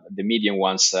 the median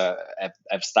ones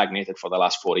have stagnated for the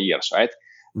last 4 years, right?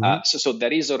 So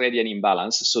there is already an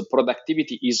imbalance. So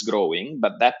productivity is growing,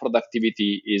 but that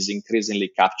productivity is increasingly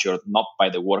captured not by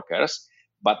the workers,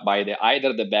 but by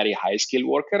either the very high skilled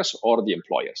workers or the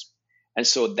employers. And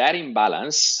so that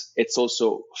imbalance, it's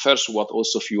also first what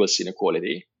also fuels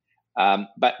inequality.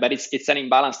 But it's an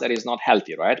imbalance that is not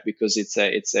healthy, right? Because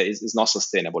it's not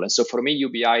sustainable. And so for me,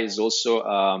 UBI is also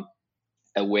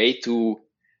a way to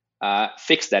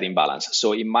fix that imbalance.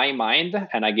 So in my mind,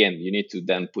 and again, you need to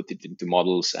then put it into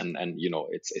models, and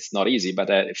it's not easy.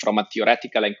 But from a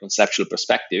theoretical and conceptual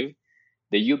perspective,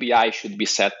 the UBI should be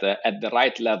set at the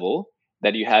right level,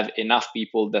 that you have enough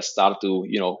people that start to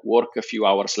work a few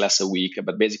hours less a week,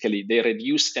 but basically they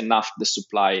reduce enough the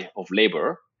supply of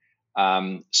labor.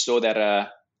 So that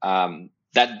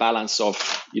that balance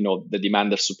of the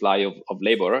demand and supply of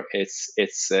labor,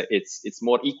 it's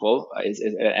more equal,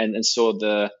 and so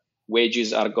the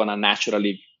wages are gonna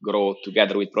naturally grow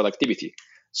together with productivity.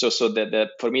 So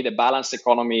for me, the balanced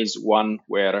economy is one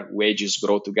where wages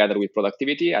grow together with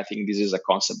productivity. I think this is a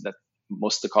concept that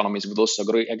most economists would also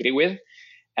agree with,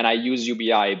 and I use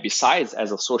UBI besides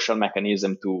as a social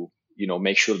mechanism to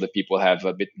make sure that people have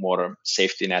a bit more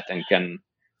safety net and can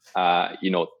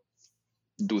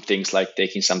do things like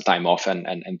taking some time off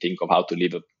and think of how to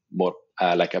live a more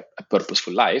like a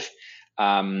purposeful life.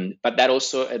 But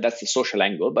that's the social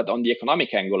angle. But on the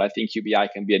economic angle, I think UBI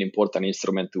can be an important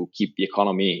instrument to keep the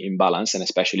economy in balance, and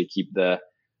especially keep the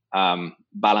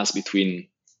balance between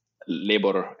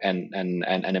labor and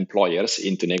employers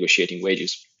into negotiating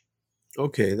wages.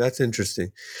 Okay, that's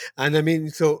interesting. And I mean,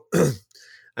 so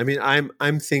I mean,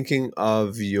 I'm thinking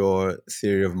of your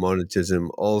theory of monetism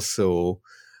also.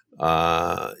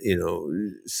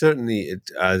 Certainly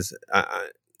it as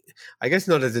I guess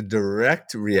not as a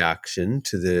direct reaction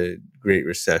to the Great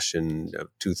Recession of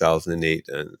 2008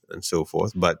 and so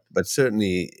forth, but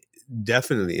certainly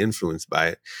definitely influenced by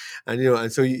it. And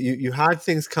and so you had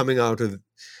things coming out of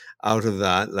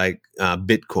that, like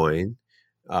Bitcoin.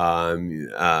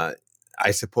 I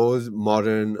suppose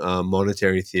modern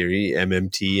monetary theory,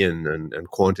 MMT, and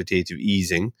quantitative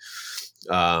easing.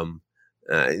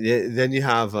 Then you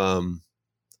have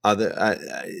other. I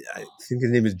think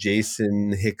his name is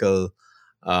Jason Hickel,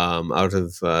 out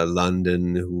of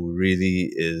London, who really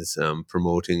is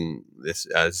promoting this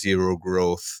zero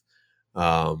growth.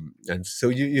 And so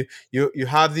you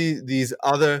have these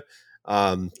other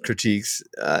critiques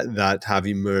that have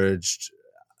emerged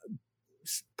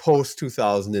post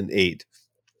 2008,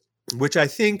 which I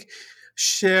think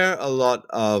share a lot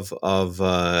of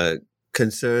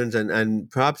concerns and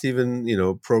perhaps even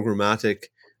programmatic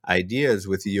ideas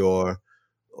with your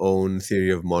own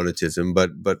theory of monetism,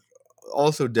 but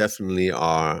also definitely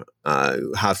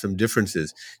have some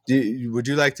differences. Would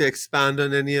you like to expand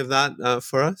on any of that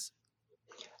for us?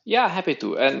 Yeah, happy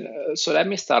to. And so let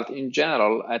me start. In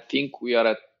general, I think we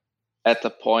are at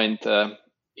a point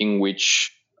in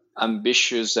which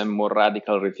ambitious and more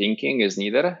radical rethinking is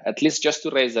needed, at least just to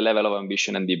raise the level of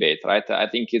ambition and debate, right? I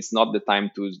think it's not the time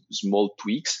to small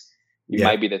tweaks. It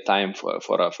might be the time for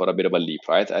a bit of a leap,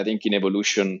 right? I think in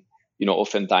evolution,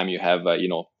 oftentimes you have,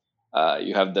 you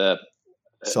have the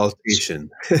saltation.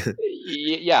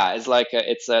 Yeah, it's like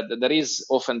there is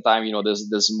oftentimes, there's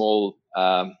the small,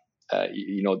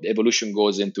 the evolution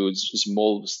goes into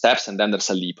small steps and then there's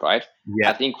a leap, right?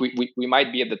 Yeah. I think we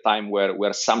might be at the time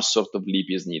where some sort of leap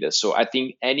is needed. So I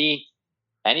think any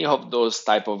of those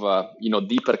type of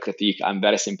deeper critique, I'm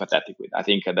very sympathetic with. I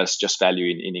think there's just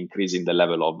value in increasing the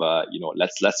level of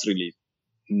let's really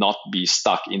not be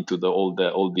stuck into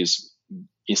all these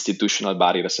institutional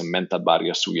barriers and mental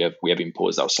barriers we have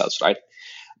imposed ourselves, right?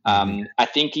 I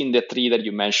think in the three that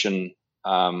you mentioned,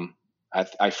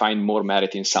 I find more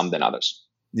merit in some than others.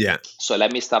 Yeah. So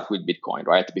let me start with Bitcoin,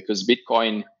 right? Because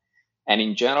Bitcoin, and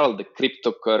in general, the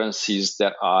cryptocurrencies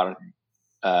that are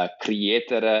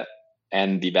created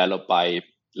and developed by,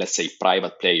 let's say,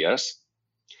 private players,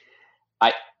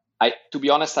 I to be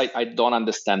honest, I don't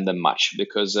understand them much,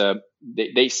 because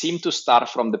they seem to start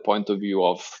from the point of view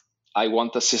of, I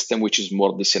want a system which is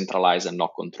more decentralized and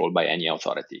not controlled by any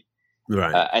authority.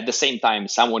 Right. At the same time,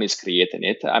 someone is creating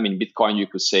it. I mean, Bitcoin, you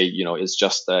could say, it's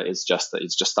just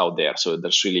out there. So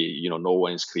there's really, no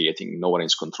one is creating, no one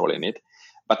is controlling it.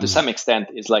 But to some extent,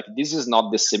 it's like, this is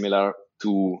not dissimilar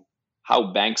to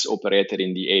how banks operated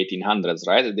in the 1800s,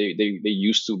 right? They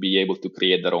used to be able to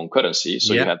create their own currency.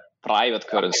 So you had private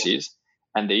currencies.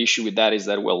 And the issue with that is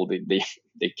that, well,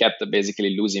 they kept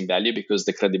basically losing value because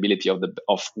the credibility of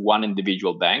one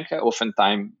individual bank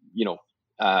oftentimes,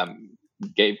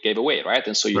 gave away, right?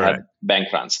 And so you had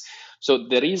bank runs. So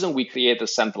the reason we created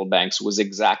central banks was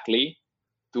exactly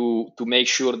to make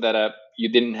sure that you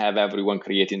didn't have everyone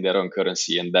creating their own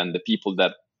currency, and then the people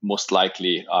that most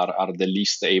likely are the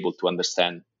least able to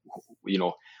understand,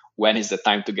 when is the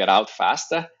time to get out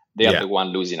faster, they are the one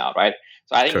losing out, right?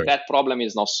 So I think that problem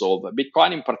is not solved.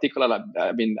 Bitcoin in particular,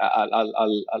 I mean,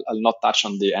 I'll not touch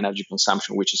on the energy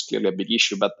consumption, which is clearly a big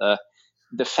issue, but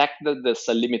the fact that there's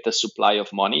a limited supply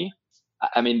of money,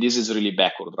 I mean, this is really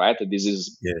backward, right? This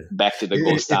is back to the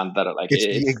gold standard.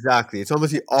 Exactly. It's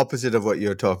almost the opposite of what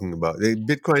you're talking about.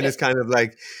 Bitcoin is kind of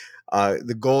like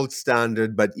the gold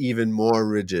standard, but even more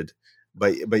rigid.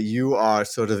 But you are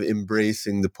sort of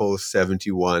embracing the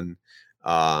post-71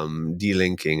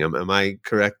 delinking. Am I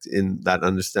correct in that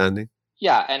understanding?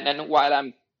 Yeah, and while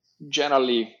I'm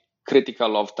generally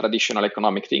critical of traditional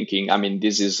economic thinking, I mean,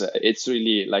 it's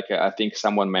really like, I think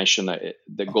someone mentioned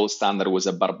the gold standard was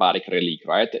a barbaric relic,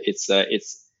 right?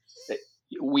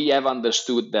 We have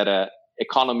understood that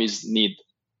economies need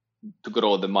to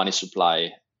grow the money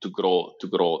supply to grow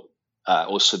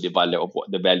also the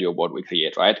value of what we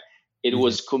create, right? It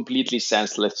was completely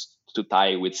senseless to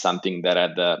tie with something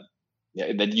that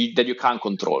you can't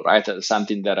control, right?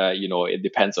 Something that it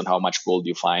depends on how much gold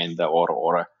you find,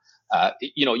 or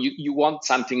you want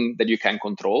something that you can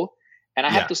control. And I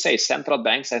have to say, central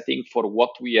banks, I think, for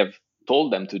what we have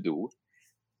told them to do,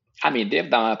 I mean, they've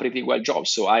done a pretty well job.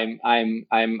 So I'm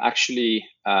actually,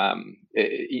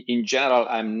 in general,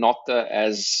 I'm not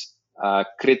as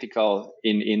critical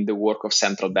in the work of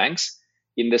central banks,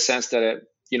 in the sense that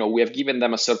we have given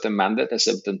them a certain mandate and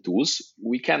certain tools.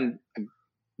 We can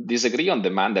disagree on the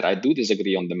mandate. I do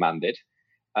disagree on the mandate,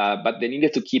 but they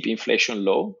needed to keep inflation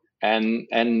low, and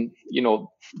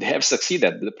they have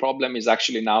succeeded. The problem is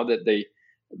actually now that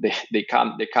they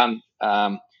can't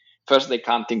first, they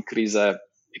can't increase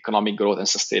economic growth and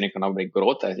sustain economic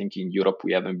growth. I think in Europe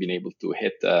we haven't been able to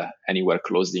hit anywhere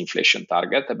close to the inflation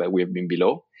target, but we have been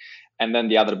below. And then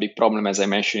the other big problem, as I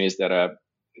mentioned, is that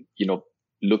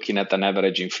looking at an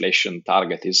average inflation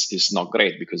target is not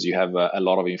great, because you have a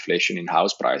lot of inflation in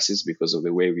house prices because of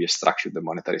the way we have structured the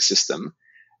monetary system.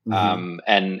 And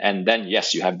then,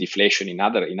 yes, you have deflation in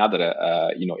other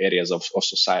areas of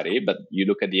society, but you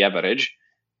look at the average,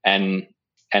 and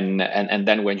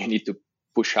then when you need to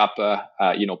push up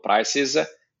prices,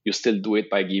 you still do it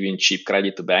by giving cheap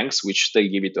credit to banks, which still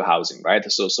give it to housing, right?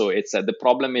 So it's the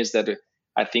problem is that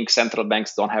I think central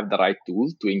banks don't have the right tool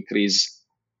to increase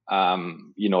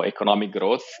economic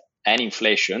growth and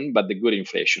inflation, but the good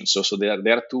inflation. So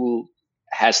their tool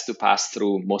has to pass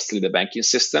through mostly the banking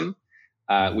system,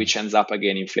 which ends up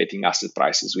again inflating asset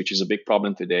prices, which is a big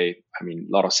problem today. I mean,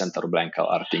 a lot of central banks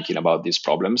are thinking about these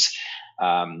problems,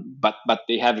 but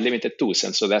they have limited tools,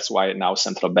 and so that's why now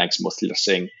central banks mostly are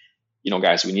saying,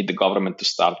 guys, we need the government to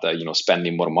start,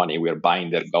 spending more money. We're buying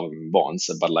their government bonds,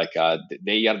 but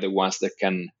they are the ones that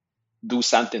can do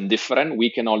something different. We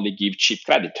can only give cheap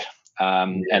credit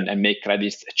and make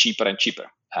credit cheaper and cheaper.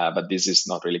 but this is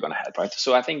not really going to help, right?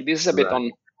 So I think this is a bit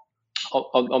on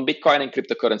Bitcoin and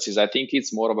cryptocurrencies. I think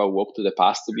it's more of a walk to the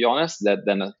past, to be honest,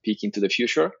 than a peek into the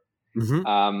future.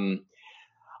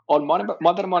 On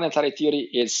modern monetary theory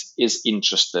is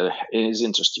interesting,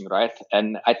 right?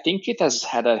 And I think it has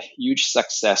had a huge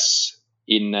success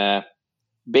in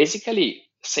basically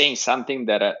saying something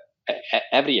that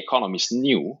every economist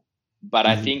knew, but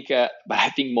I think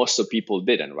most of people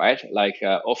didn't, right? Like,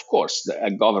 of course,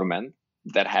 a government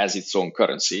that has its own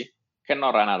currency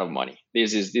cannot run out of money.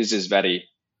 This is very,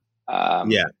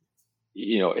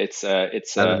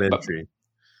 it's elementary.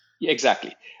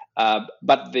 Exactly.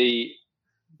 But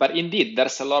indeed,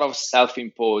 there's a lot of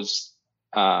self-imposed,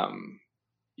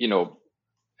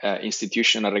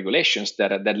 institutional regulations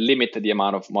that limit the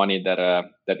amount of money that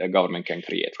a government can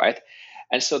create, right?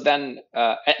 And so then,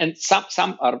 and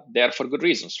some are there for good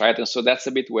reasons, right? And so that's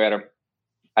a bit where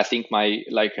I think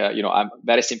I'm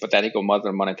very sympathetic of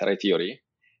modern monetary theory,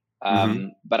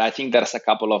 but I think there's a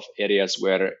couple of areas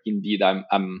where indeed I'm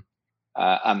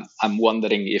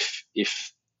wondering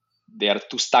if they are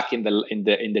too stuck in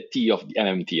the T of the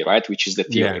MMT, right? Which is the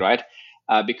theory, right?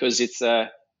 Because it's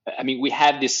we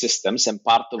have these systems, and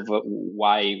part of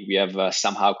why we have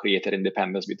somehow created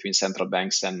independence between central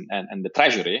banks and the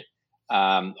treasury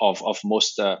of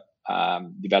most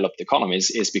developed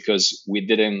economies is because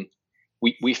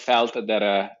we felt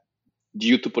that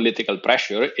due to political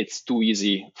pressure, it's too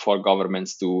easy for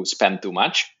governments to spend too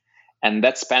much. And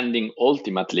that spending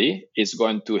ultimately is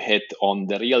going to hit on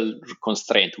the real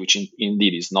constraint, which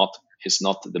indeed is not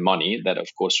the money that, of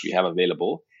course, we have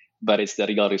available, but it's the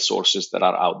real resources that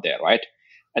are out there, right?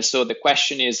 And so the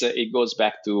question is, it goes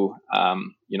back to,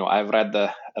 I've read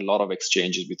a lot of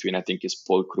exchanges between, I think it's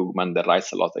Paul Krugman that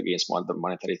writes a lot against modern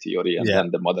monetary theory and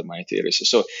then the modern monetary theory.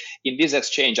 So in this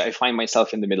exchange, I find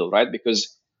myself in the middle, right?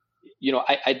 Because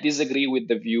I disagree with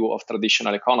the view of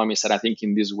traditional economists, and I think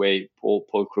in this way, Paul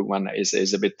Krugman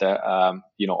is a bit,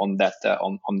 on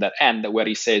that end, where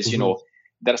he says,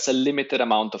 there's a limited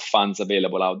amount of funds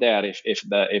available out there. If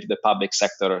the public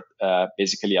sector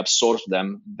basically absorbs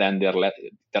them, then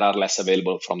there are less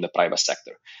available from the private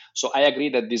sector. So I agree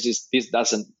that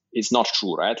it's not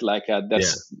true, right? Like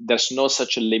there's no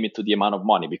such a limit to the amount of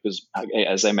money because,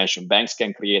 as I mentioned, banks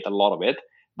can create a lot of it.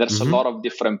 There's a lot of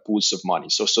different pools of money.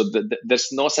 So there's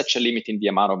no such a limit in the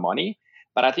amount of money.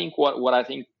 But I think what I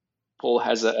think Paul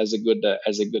has as a good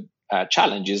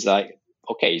challenge is like,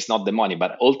 okay, it's not the money,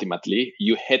 but ultimately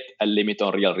you hit a limit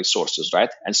on real resources, right?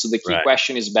 And so the key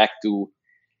question is back to,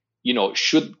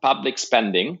 should public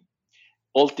spending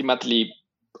ultimately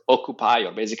occupy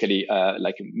or basically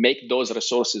make those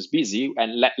resources busy,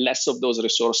 and less of those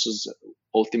resources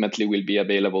ultimately will be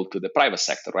available to the private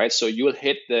sector, right? So you'll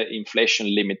hit the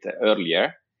inflation limit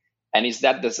earlier. And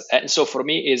and so for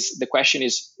me the question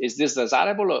is this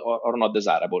desirable or not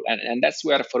desirable? And that's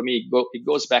where for me it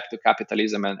goes back to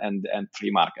capitalism and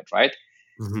free market, right?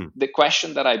 The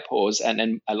question that I pose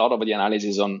and a lot of the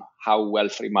analysis on how well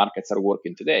free markets are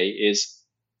working today is,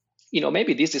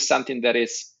 maybe this is something that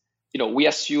is, we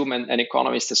assume and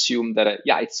economists assume that,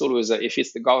 it's always, if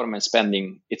it's the government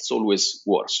spending, it's always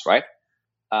worse, right?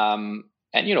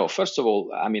 And, first of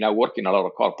all, I work in a lot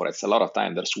of corporates. A lot of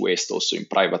time there's waste also in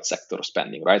private sector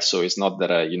spending, right? So it's not that,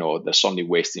 there's only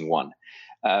waste in one.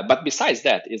 But besides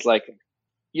that, it's like,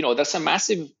 there's a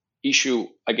massive issue,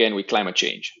 again, with climate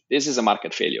change. This is a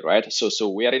market failure, right? So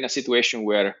we are in a situation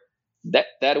where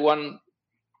that one,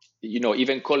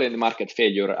 even calling the market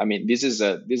failure, this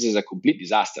is a complete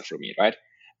disaster for me, right?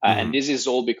 And this is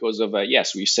all because of,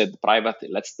 we said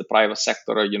let's the private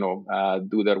sector,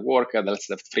 do their work, let's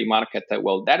the free market.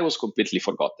 Well, that was completely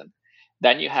forgotten.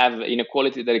 Then you have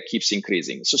inequality that it keeps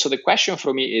increasing. So the question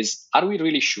for me is, are we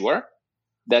really sure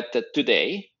that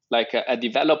today, like a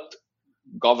developed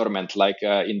government, like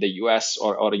in the US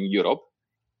or in Europe,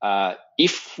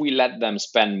 if we let them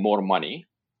spend more money,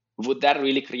 would that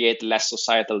really create less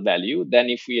societal value than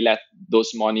if we let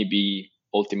those money be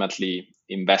ultimately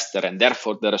invested and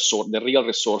therefore the real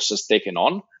resources taken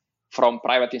on from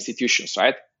private institutions,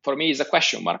 right? For me, it's a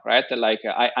question mark, right? Like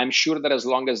I'm sure that as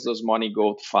long as those money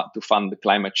go to fund the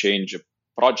climate change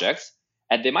projects,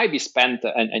 and they might be spent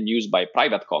and used by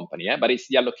private company, but it's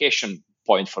the allocation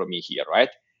point for me here, right?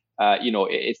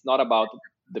 It's not about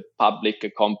the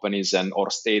public companies or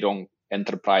state-owned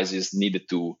enterprises needed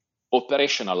to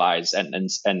operationalize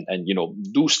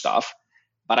and do stuff,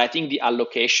 but I think the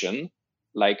allocation,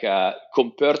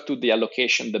 compared to the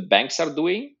allocation the banks are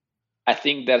doing, I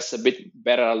think there's a bit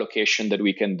better allocation that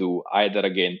we can do, either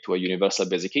again to a universal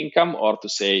basic income or to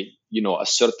say, a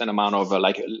certain amount of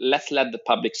let's let the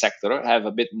public sector have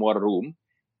a bit more room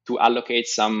to allocate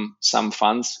some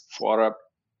funds for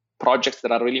projects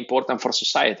that are really important for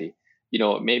society.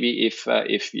 Maybe if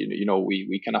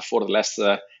we can afford less,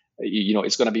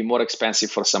 it's going to be more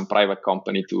expensive for some private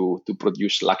company to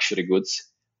produce luxury goods.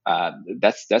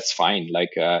 That's fine.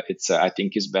 I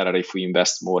think it's better if we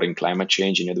invest more in climate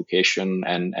change, in education,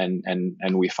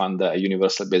 and we fund a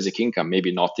universal basic income.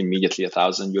 Maybe not immediately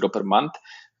 €1,000 per month,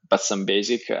 but some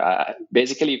basic.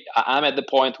 Basically, I'm at the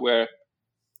point where,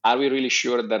 are we really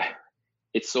sure that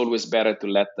it's always better to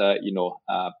let the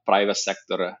private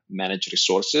sector manage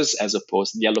resources, as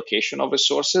opposed to the allocation of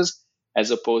resources,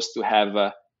 as opposed to have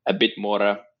a bit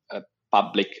more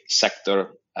public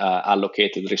sector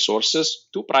allocated resources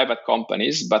to private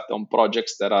companies, but on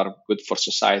projects that are good for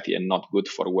society and not good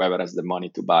for whoever has the money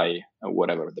to buy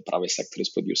whatever the private sector is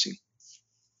producing.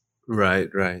 Right.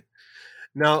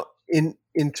 Now, in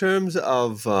terms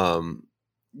of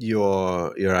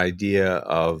your idea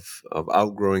of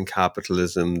outgrowing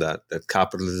capitalism, that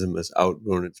capitalism has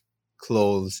outgrown its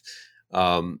clothes.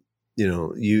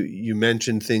 You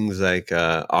mentioned things like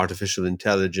artificial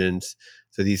intelligence.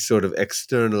 So these sort of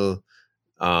external,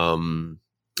 I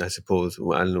suppose,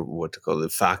 I don't know what to call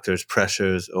it, factors,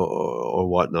 pressures, or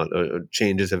whatnot, or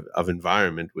changes of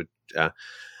environment, which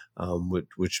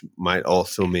might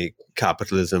also make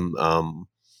capitalism,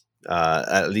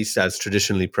 at least as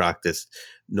traditionally practiced,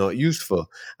 not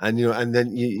useful. And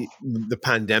then the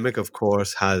pandemic, of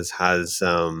course, has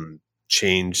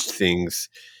changed things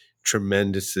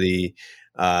tremendously.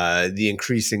 The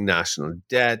increasing national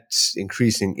debt,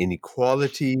 increasing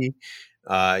inequality,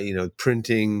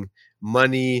 printing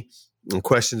money, and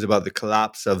questions about the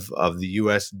collapse of the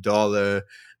U.S. dollar,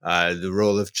 the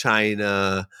role of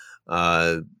China,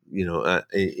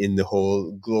 in the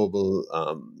whole global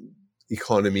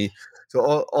economy. So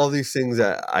all these things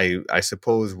that I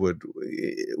suppose would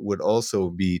also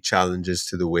be challenges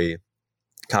to the way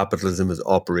capitalism is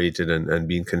operated and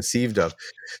being conceived of.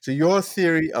 So your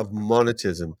theory of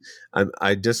monetism,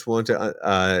 I just want to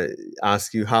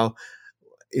ask you how,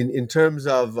 in terms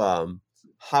of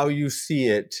how you see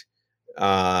it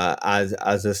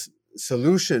as a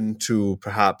solution to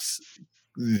perhaps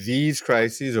these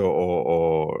crises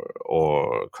or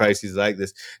crises like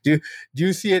this. Do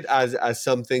you see it as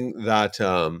something that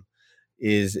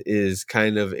is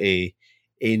kind of a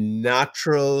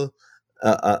natural,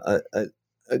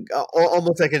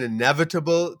 almost like an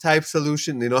inevitable type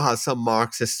solution? You know how some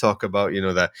Marxists talk about,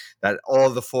 that all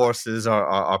the forces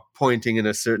are pointing in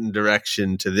a certain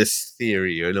direction to this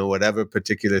theory, whatever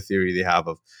particular theory they have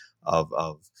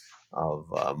of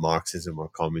Marxism or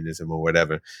communism or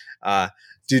whatever.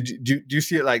 Do you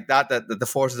see it like that the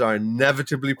forces are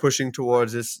inevitably pushing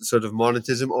towards this sort of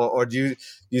monetism, or do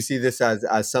you see this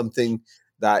as something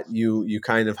that you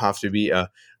kind of have to be a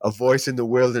voice in the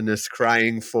wilderness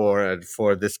crying for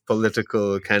this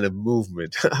political kind of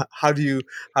movement? How do you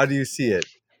see it?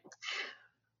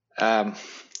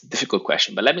 Difficult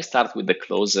question, but let me start with the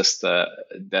closest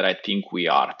that I think we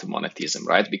are to monetism,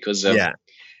 right? Because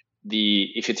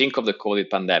if you think of the COVID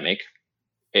pandemic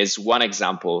as one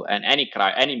example, and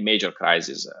any major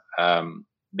crisis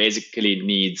basically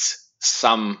needs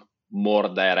some more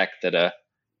directed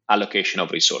allocation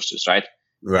of resources, right?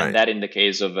 Right. And that, in the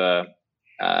case of the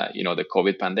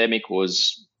COVID pandemic,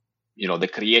 was the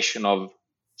creation of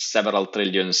several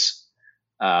trillions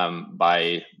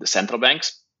by the central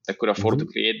banks that could afford to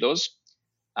create those.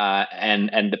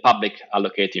 And the public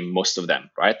allocating most of them,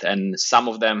 right? And some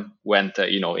of them went,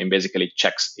 in basically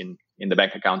checks in the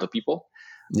bank account of people.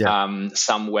 Yeah.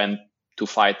 Some went to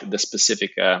fight the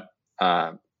specific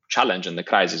challenge and the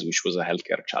crisis, which was a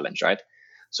healthcare challenge, right?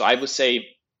 So I would say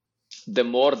the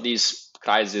more these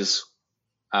crises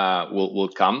will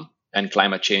come, and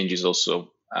climate change is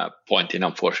also pointing,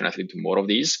 unfortunately, to more of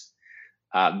these,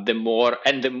 the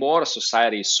more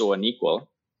society is so unequal.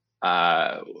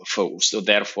 So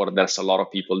therefore, there's a lot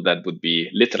of people that would be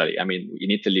literally,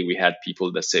 in Italy, we had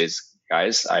people that says,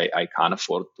 guys, I can't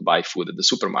afford to buy food at the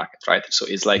supermarket, right? So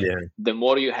it's like, the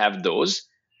more you have those,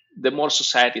 the more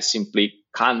society simply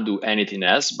can't do anything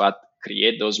else but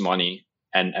create those money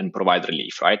and provide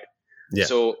relief, right? Yeah.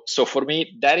 So for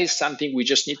me, that is something we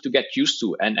just need to get used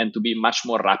to and to be much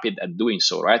more rapid at doing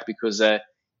so, right? Because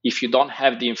if you don't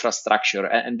have the infrastructure,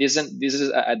 and this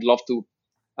is I'd love to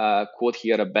quote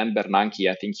here Ben Bernanke.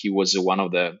 I think he was one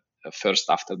of the first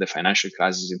after the financial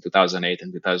crisis in 2008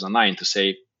 and 2009 to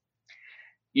say,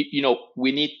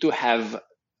 we need to have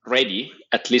ready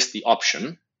at least the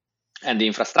option and the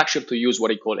infrastructure to use what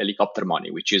I call helicopter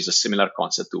money, which is a similar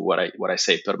concept to what I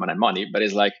say permanent money, but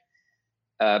it's like,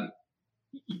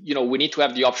 we need to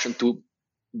have the option to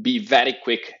be very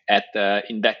quick at,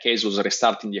 in that case, was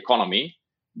restarting the economy.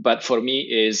 But for me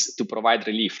is to provide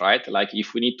relief, right? Like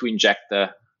if we need to inject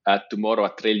tomorrow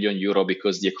 €1 trillion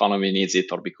because the economy needs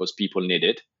it or because people need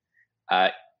it.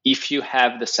 If you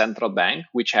have the central bank,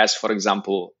 which has, for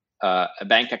example, a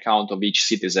bank account of each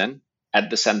citizen at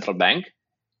the central bank,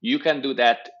 you can do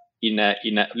that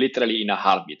literally in a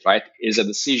heartbeat, right? It's a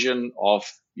decision of,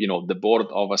 the board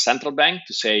of a central bank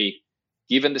to say,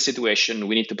 given the situation,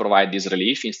 we need to provide this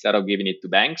relief instead of giving it to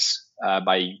banks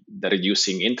by the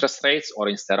reducing interest rates or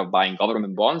instead of buying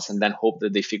government bonds and then hope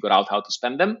that they figure out how to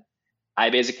spend them. I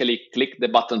basically click the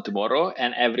button tomorrow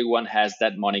and everyone has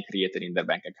that money created in their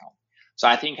bank account. So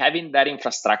I think having that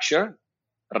infrastructure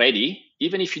ready,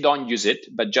 even if you don't use it,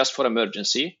 but just for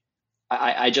emergency,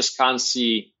 I just can't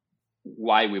see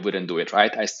why we wouldn't do it,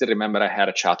 right? I still remember I had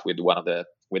a chat with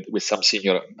with some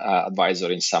senior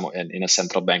advisor in a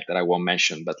central bank that I won't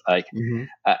mention, but and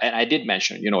I did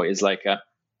mention, it's like,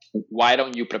 why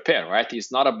don't you prepare, right?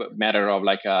 It's not a matter of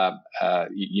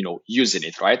using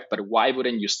it, right? But why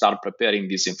wouldn't you start preparing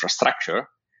this infrastructure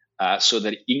so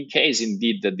that in case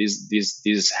indeed that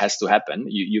this has to happen,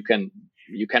 you can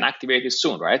activate it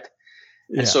soon, right?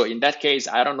 Yeah. And so in that case,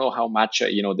 I don't know how much,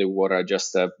 they were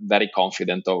just very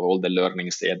confident of all the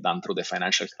learnings they had done through the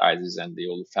financial crisis. And they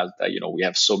all felt that, we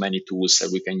have so many tools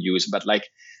that we can use. But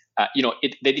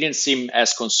they didn't seem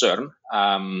as concerned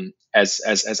as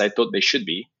I thought they should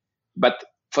be. But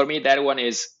for me, that one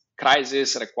is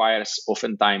crisis requires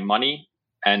oftentimes money.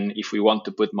 And if we want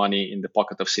to put money in the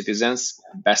pocket of citizens,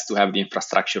 best to have the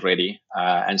infrastructure ready.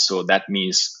 And so that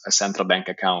means a central bank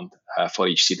account for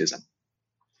each citizen.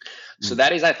 So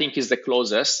that is, I think, is the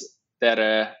closest that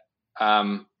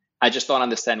I just don't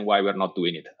understand why we're not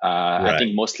doing it. Right. I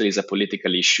think mostly it's a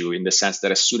political issue in the sense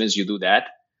that as soon as you do that,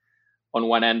 on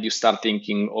one end, you start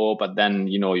thinking, but then,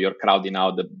 you're crowding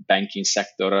out the banking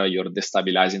sector, you're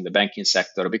destabilizing the banking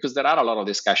sector, because there are a lot of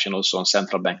discussion also on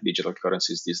central bank digital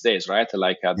currencies these days, right?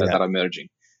 That are emerging.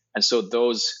 And so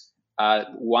those,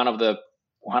 one of the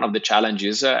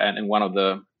challenges and one of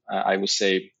the, I would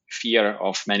say, fear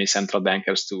of many central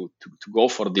bankers to go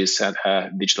for these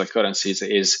digital currencies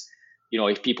is,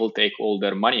 if people take all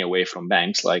their money away from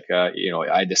banks, I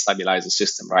destabilize the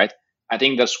system, right? I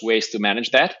think there's ways to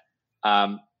manage that.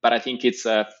 But I think it's,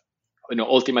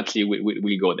 ultimately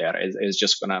we go there. It's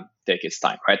just going to take its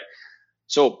time, right?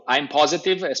 So I'm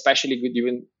positive, especially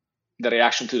given the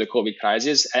reaction to the COVID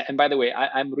crisis. And by the way,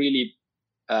 I'm really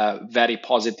very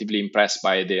positively impressed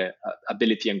by the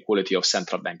ability and quality of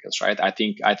central bankers, right? I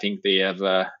think they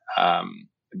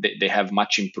have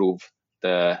much improved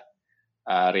the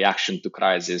reaction to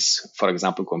crisis, for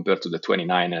example, compared to the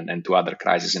 29 and to other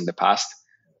crises in the past.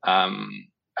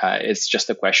 It's just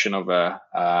a question of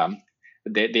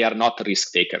they are not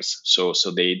risk takers, so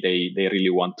they really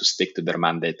want to stick to their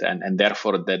mandate, and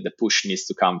therefore the push needs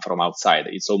to come from outside.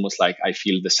 It's almost like I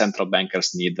feel the central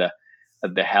bankers need the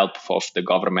help of the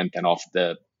government and of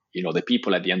the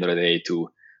people at the end of the day to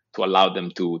allow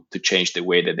them to change the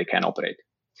way that they can operate.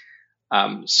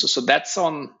 So that's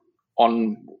on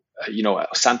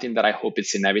something that I hope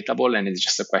it's inevitable and it's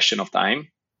just a question of time.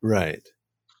 Right.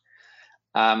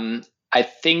 I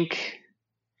think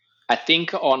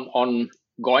on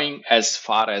going as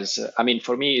far as,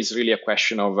 for me, it's really a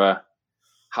question of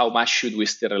how much should we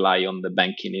still rely on the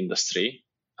banking industry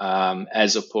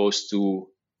as opposed to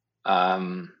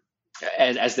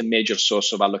as the major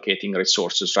source of allocating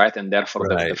resources, right? And therefore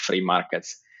the free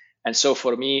markets. And so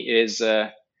for me is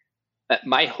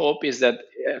my hope is that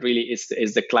really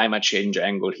is the climate change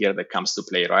angle here that comes to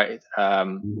play, right?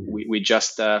 We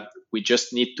just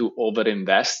need to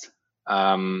overinvest.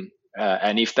 And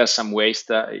if there's some waste,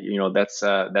 that's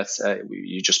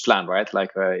you just plan, right?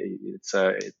 It's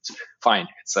fine.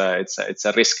 It's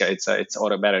a risk.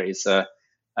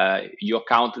 You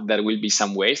account that there will be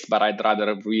some waste, but I'd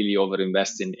rather really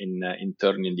overinvest in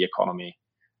turning the economy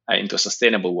into a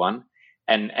sustainable one.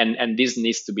 And this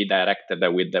needs to be directed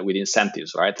with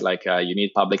incentives, right? You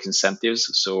need public incentives.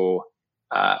 So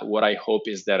what I hope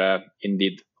is that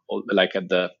indeed,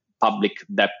 the public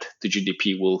debt to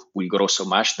GDP will grow so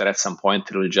much that at some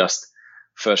point it will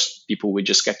people will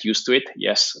just get used to it.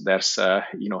 Yes, there's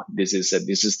this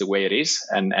is the way it is,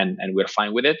 and we're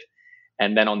fine with it.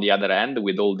 And then on the other end,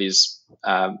 with all this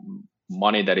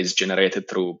money that is generated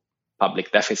through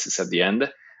public deficits at the end,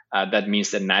 that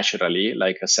means that naturally,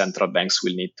 central banks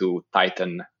will need to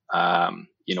tighten,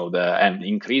 and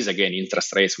increase again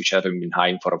interest rates, which haven't been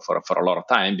high for a lot of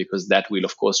time, because that will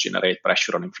of course generate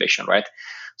pressure on inflation, right?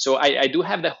 So I do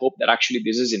have the hope that actually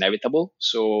this is inevitable.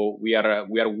 So we are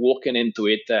walking into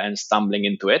it and stumbling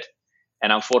into it,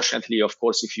 And unfortunately, of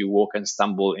course, if you walk and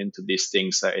stumble into these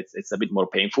things, it's a bit more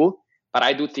painful. But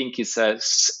I do think it's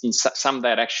in some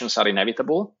directions are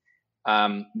inevitable.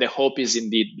 The hope is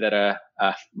indeed that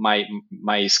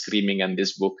my screaming and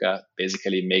this book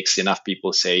basically makes enough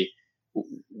people say,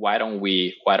 why don't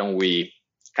we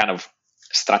kind of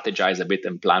strategize a bit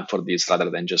and plan for this rather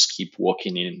than just keep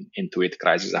walking into it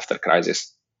crisis after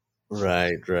crisis.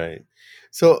 Right.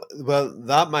 So, well,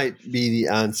 that might be the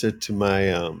answer to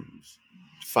my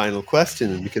final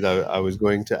question, because I was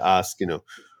going to ask,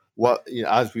 what,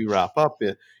 as we wrap up,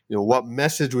 what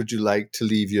message would you like to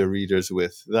leave your readers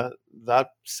with? That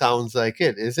sounds like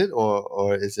it, is it,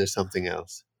 or is there something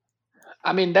else?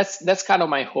 I mean, that's kind of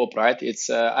my hope, right? It's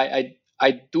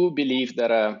I do believe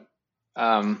that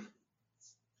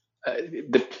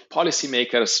the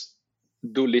policymakers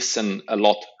do listen a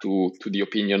lot to the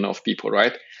opinion of people,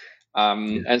 right?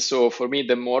 And so for me,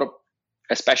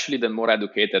 especially the more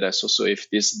educated, so if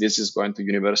this is going to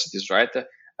universities, right?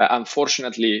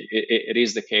 Unfortunately, it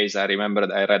is the case. I remember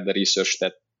I read the research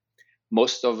that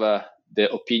most of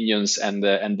the opinions and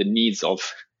the needs of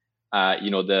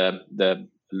the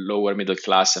lower middle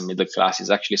class and middle class is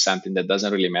actually something that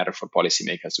doesn't really matter for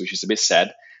policymakers, which is a bit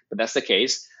sad, but that's the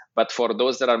case. But for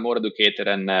those that are more educated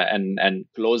and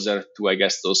closer to, I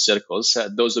guess, those circles,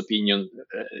 those opinions,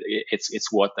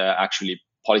 it's what actually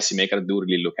policymakers do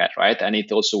really look at, right? And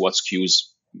it also what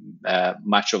skews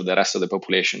much of the rest of the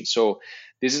population. So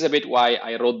this is a bit why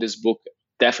I wrote this book.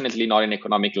 Definitely not in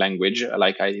economic language.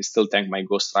 Like, I still thank my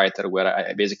ghostwriter, where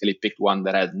I basically picked one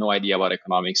that had no idea about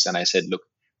economics, and I said, look,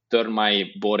 turn my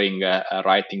boring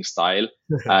writing style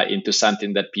into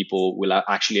something that people will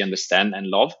actually understand and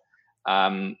love.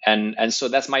 And so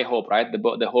that's my hope, right?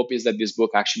 The hope is that this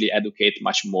book actually educate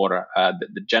much more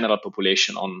the general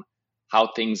population on how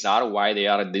things are, why they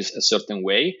are a certain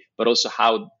way, but also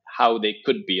how they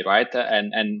could be, right?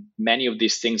 And many of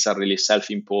these things are really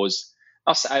self-imposed.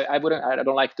 I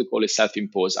don't like to call it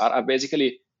self-imposed. Are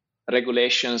basically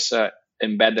regulations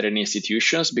embedded in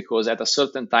institutions, because at a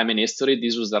certain time in history,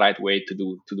 this was the right way to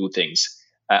do things.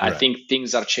 Right. I think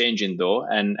things are changing though,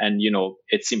 and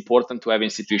it's important to have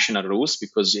institutional rules,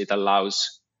 because it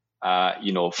allows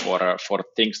for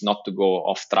things not to go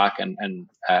off track and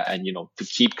to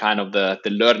keep kind of the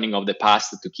learning of the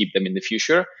past, to keep them in the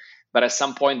future. But at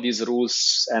some point, these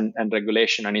rules and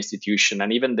regulation and institution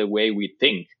and even the way we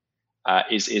think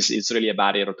is really a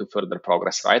barrier to further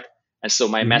progress, right? And so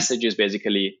my message is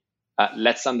basically,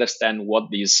 let's understand what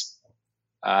these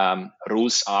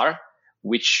rules are,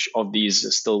 which of these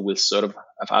still will serve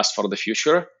us for the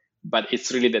future. But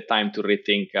it's really the time to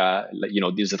rethink,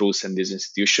 these rules and these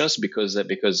institutions,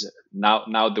 because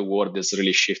now the world is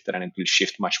really shifted, and it will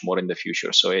shift much more in the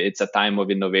future. So it's a time of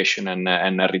innovation and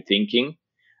rethinking,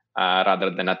 rather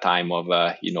than a time of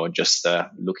just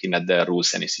looking at the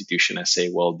rules and institution and say,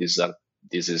 well, this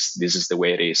is the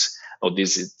way it is, or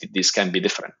this can be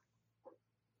different.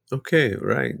 Okay,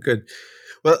 right, good.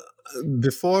 Well,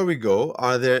 before we go,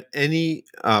 are there any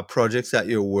projects that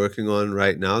you're working on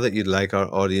right now that you'd like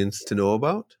our audience to know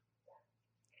about?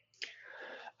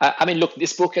 I mean, look,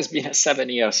 this book has been 7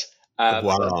 years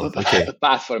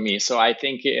path for me. So I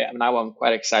think now I'm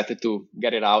quite excited to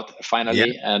get it out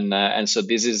finally. Yeah. And so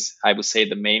this is, I would say,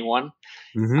 the main one.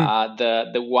 Mm-hmm.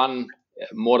 The one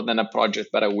more than a project,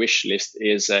 but a wish list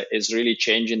is really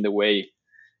changing the way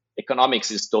economics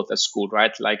is taught at school,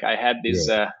 right? Like, I had this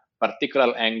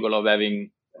particular angle of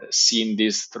having seen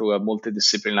this through a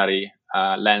multidisciplinary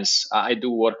lens. I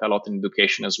do work a lot in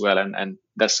education as well, and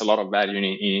there's a lot of value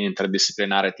in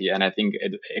interdisciplinarity. And I think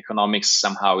economics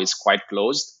somehow is quite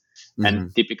closed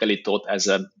and typically taught as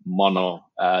a mono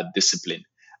discipline.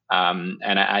 And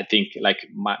I think, like,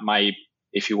 my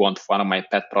if you want, one of my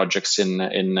pet projects in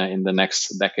the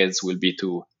next decades will be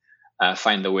to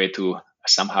find a way to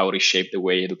somehow reshape the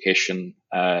way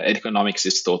economics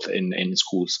is taught in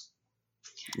schools.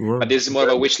 Wow. But this is more of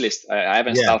a wish list. I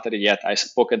haven't started it yet. I've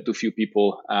spoken to a few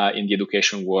people in the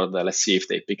education world. Let's see if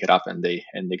they pick it up and they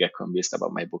get convinced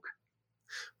about my book.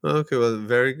 Okay, well,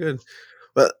 very good.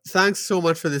 Well, thanks so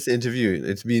much for this interview.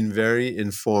 It's been very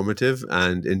informative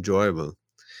and enjoyable.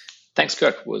 Thanks,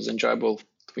 Kirk. It was enjoyable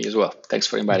to me as well. Thanks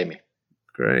for inviting me.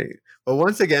 Great. Well,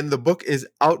 once again, the book is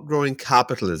Outgrowing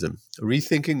Capitalism,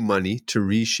 Rethinking Money to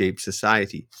Reshape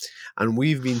Society. And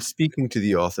we've been speaking to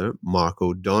the author,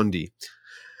 Marco Dondi.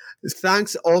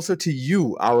 Thanks also to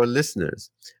you, our listeners.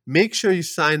 Make sure you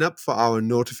sign up for our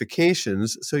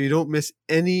notifications so you don't miss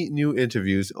any new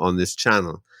interviews on this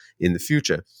channel in the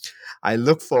future. I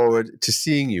look forward to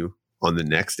seeing you on the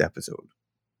next episode.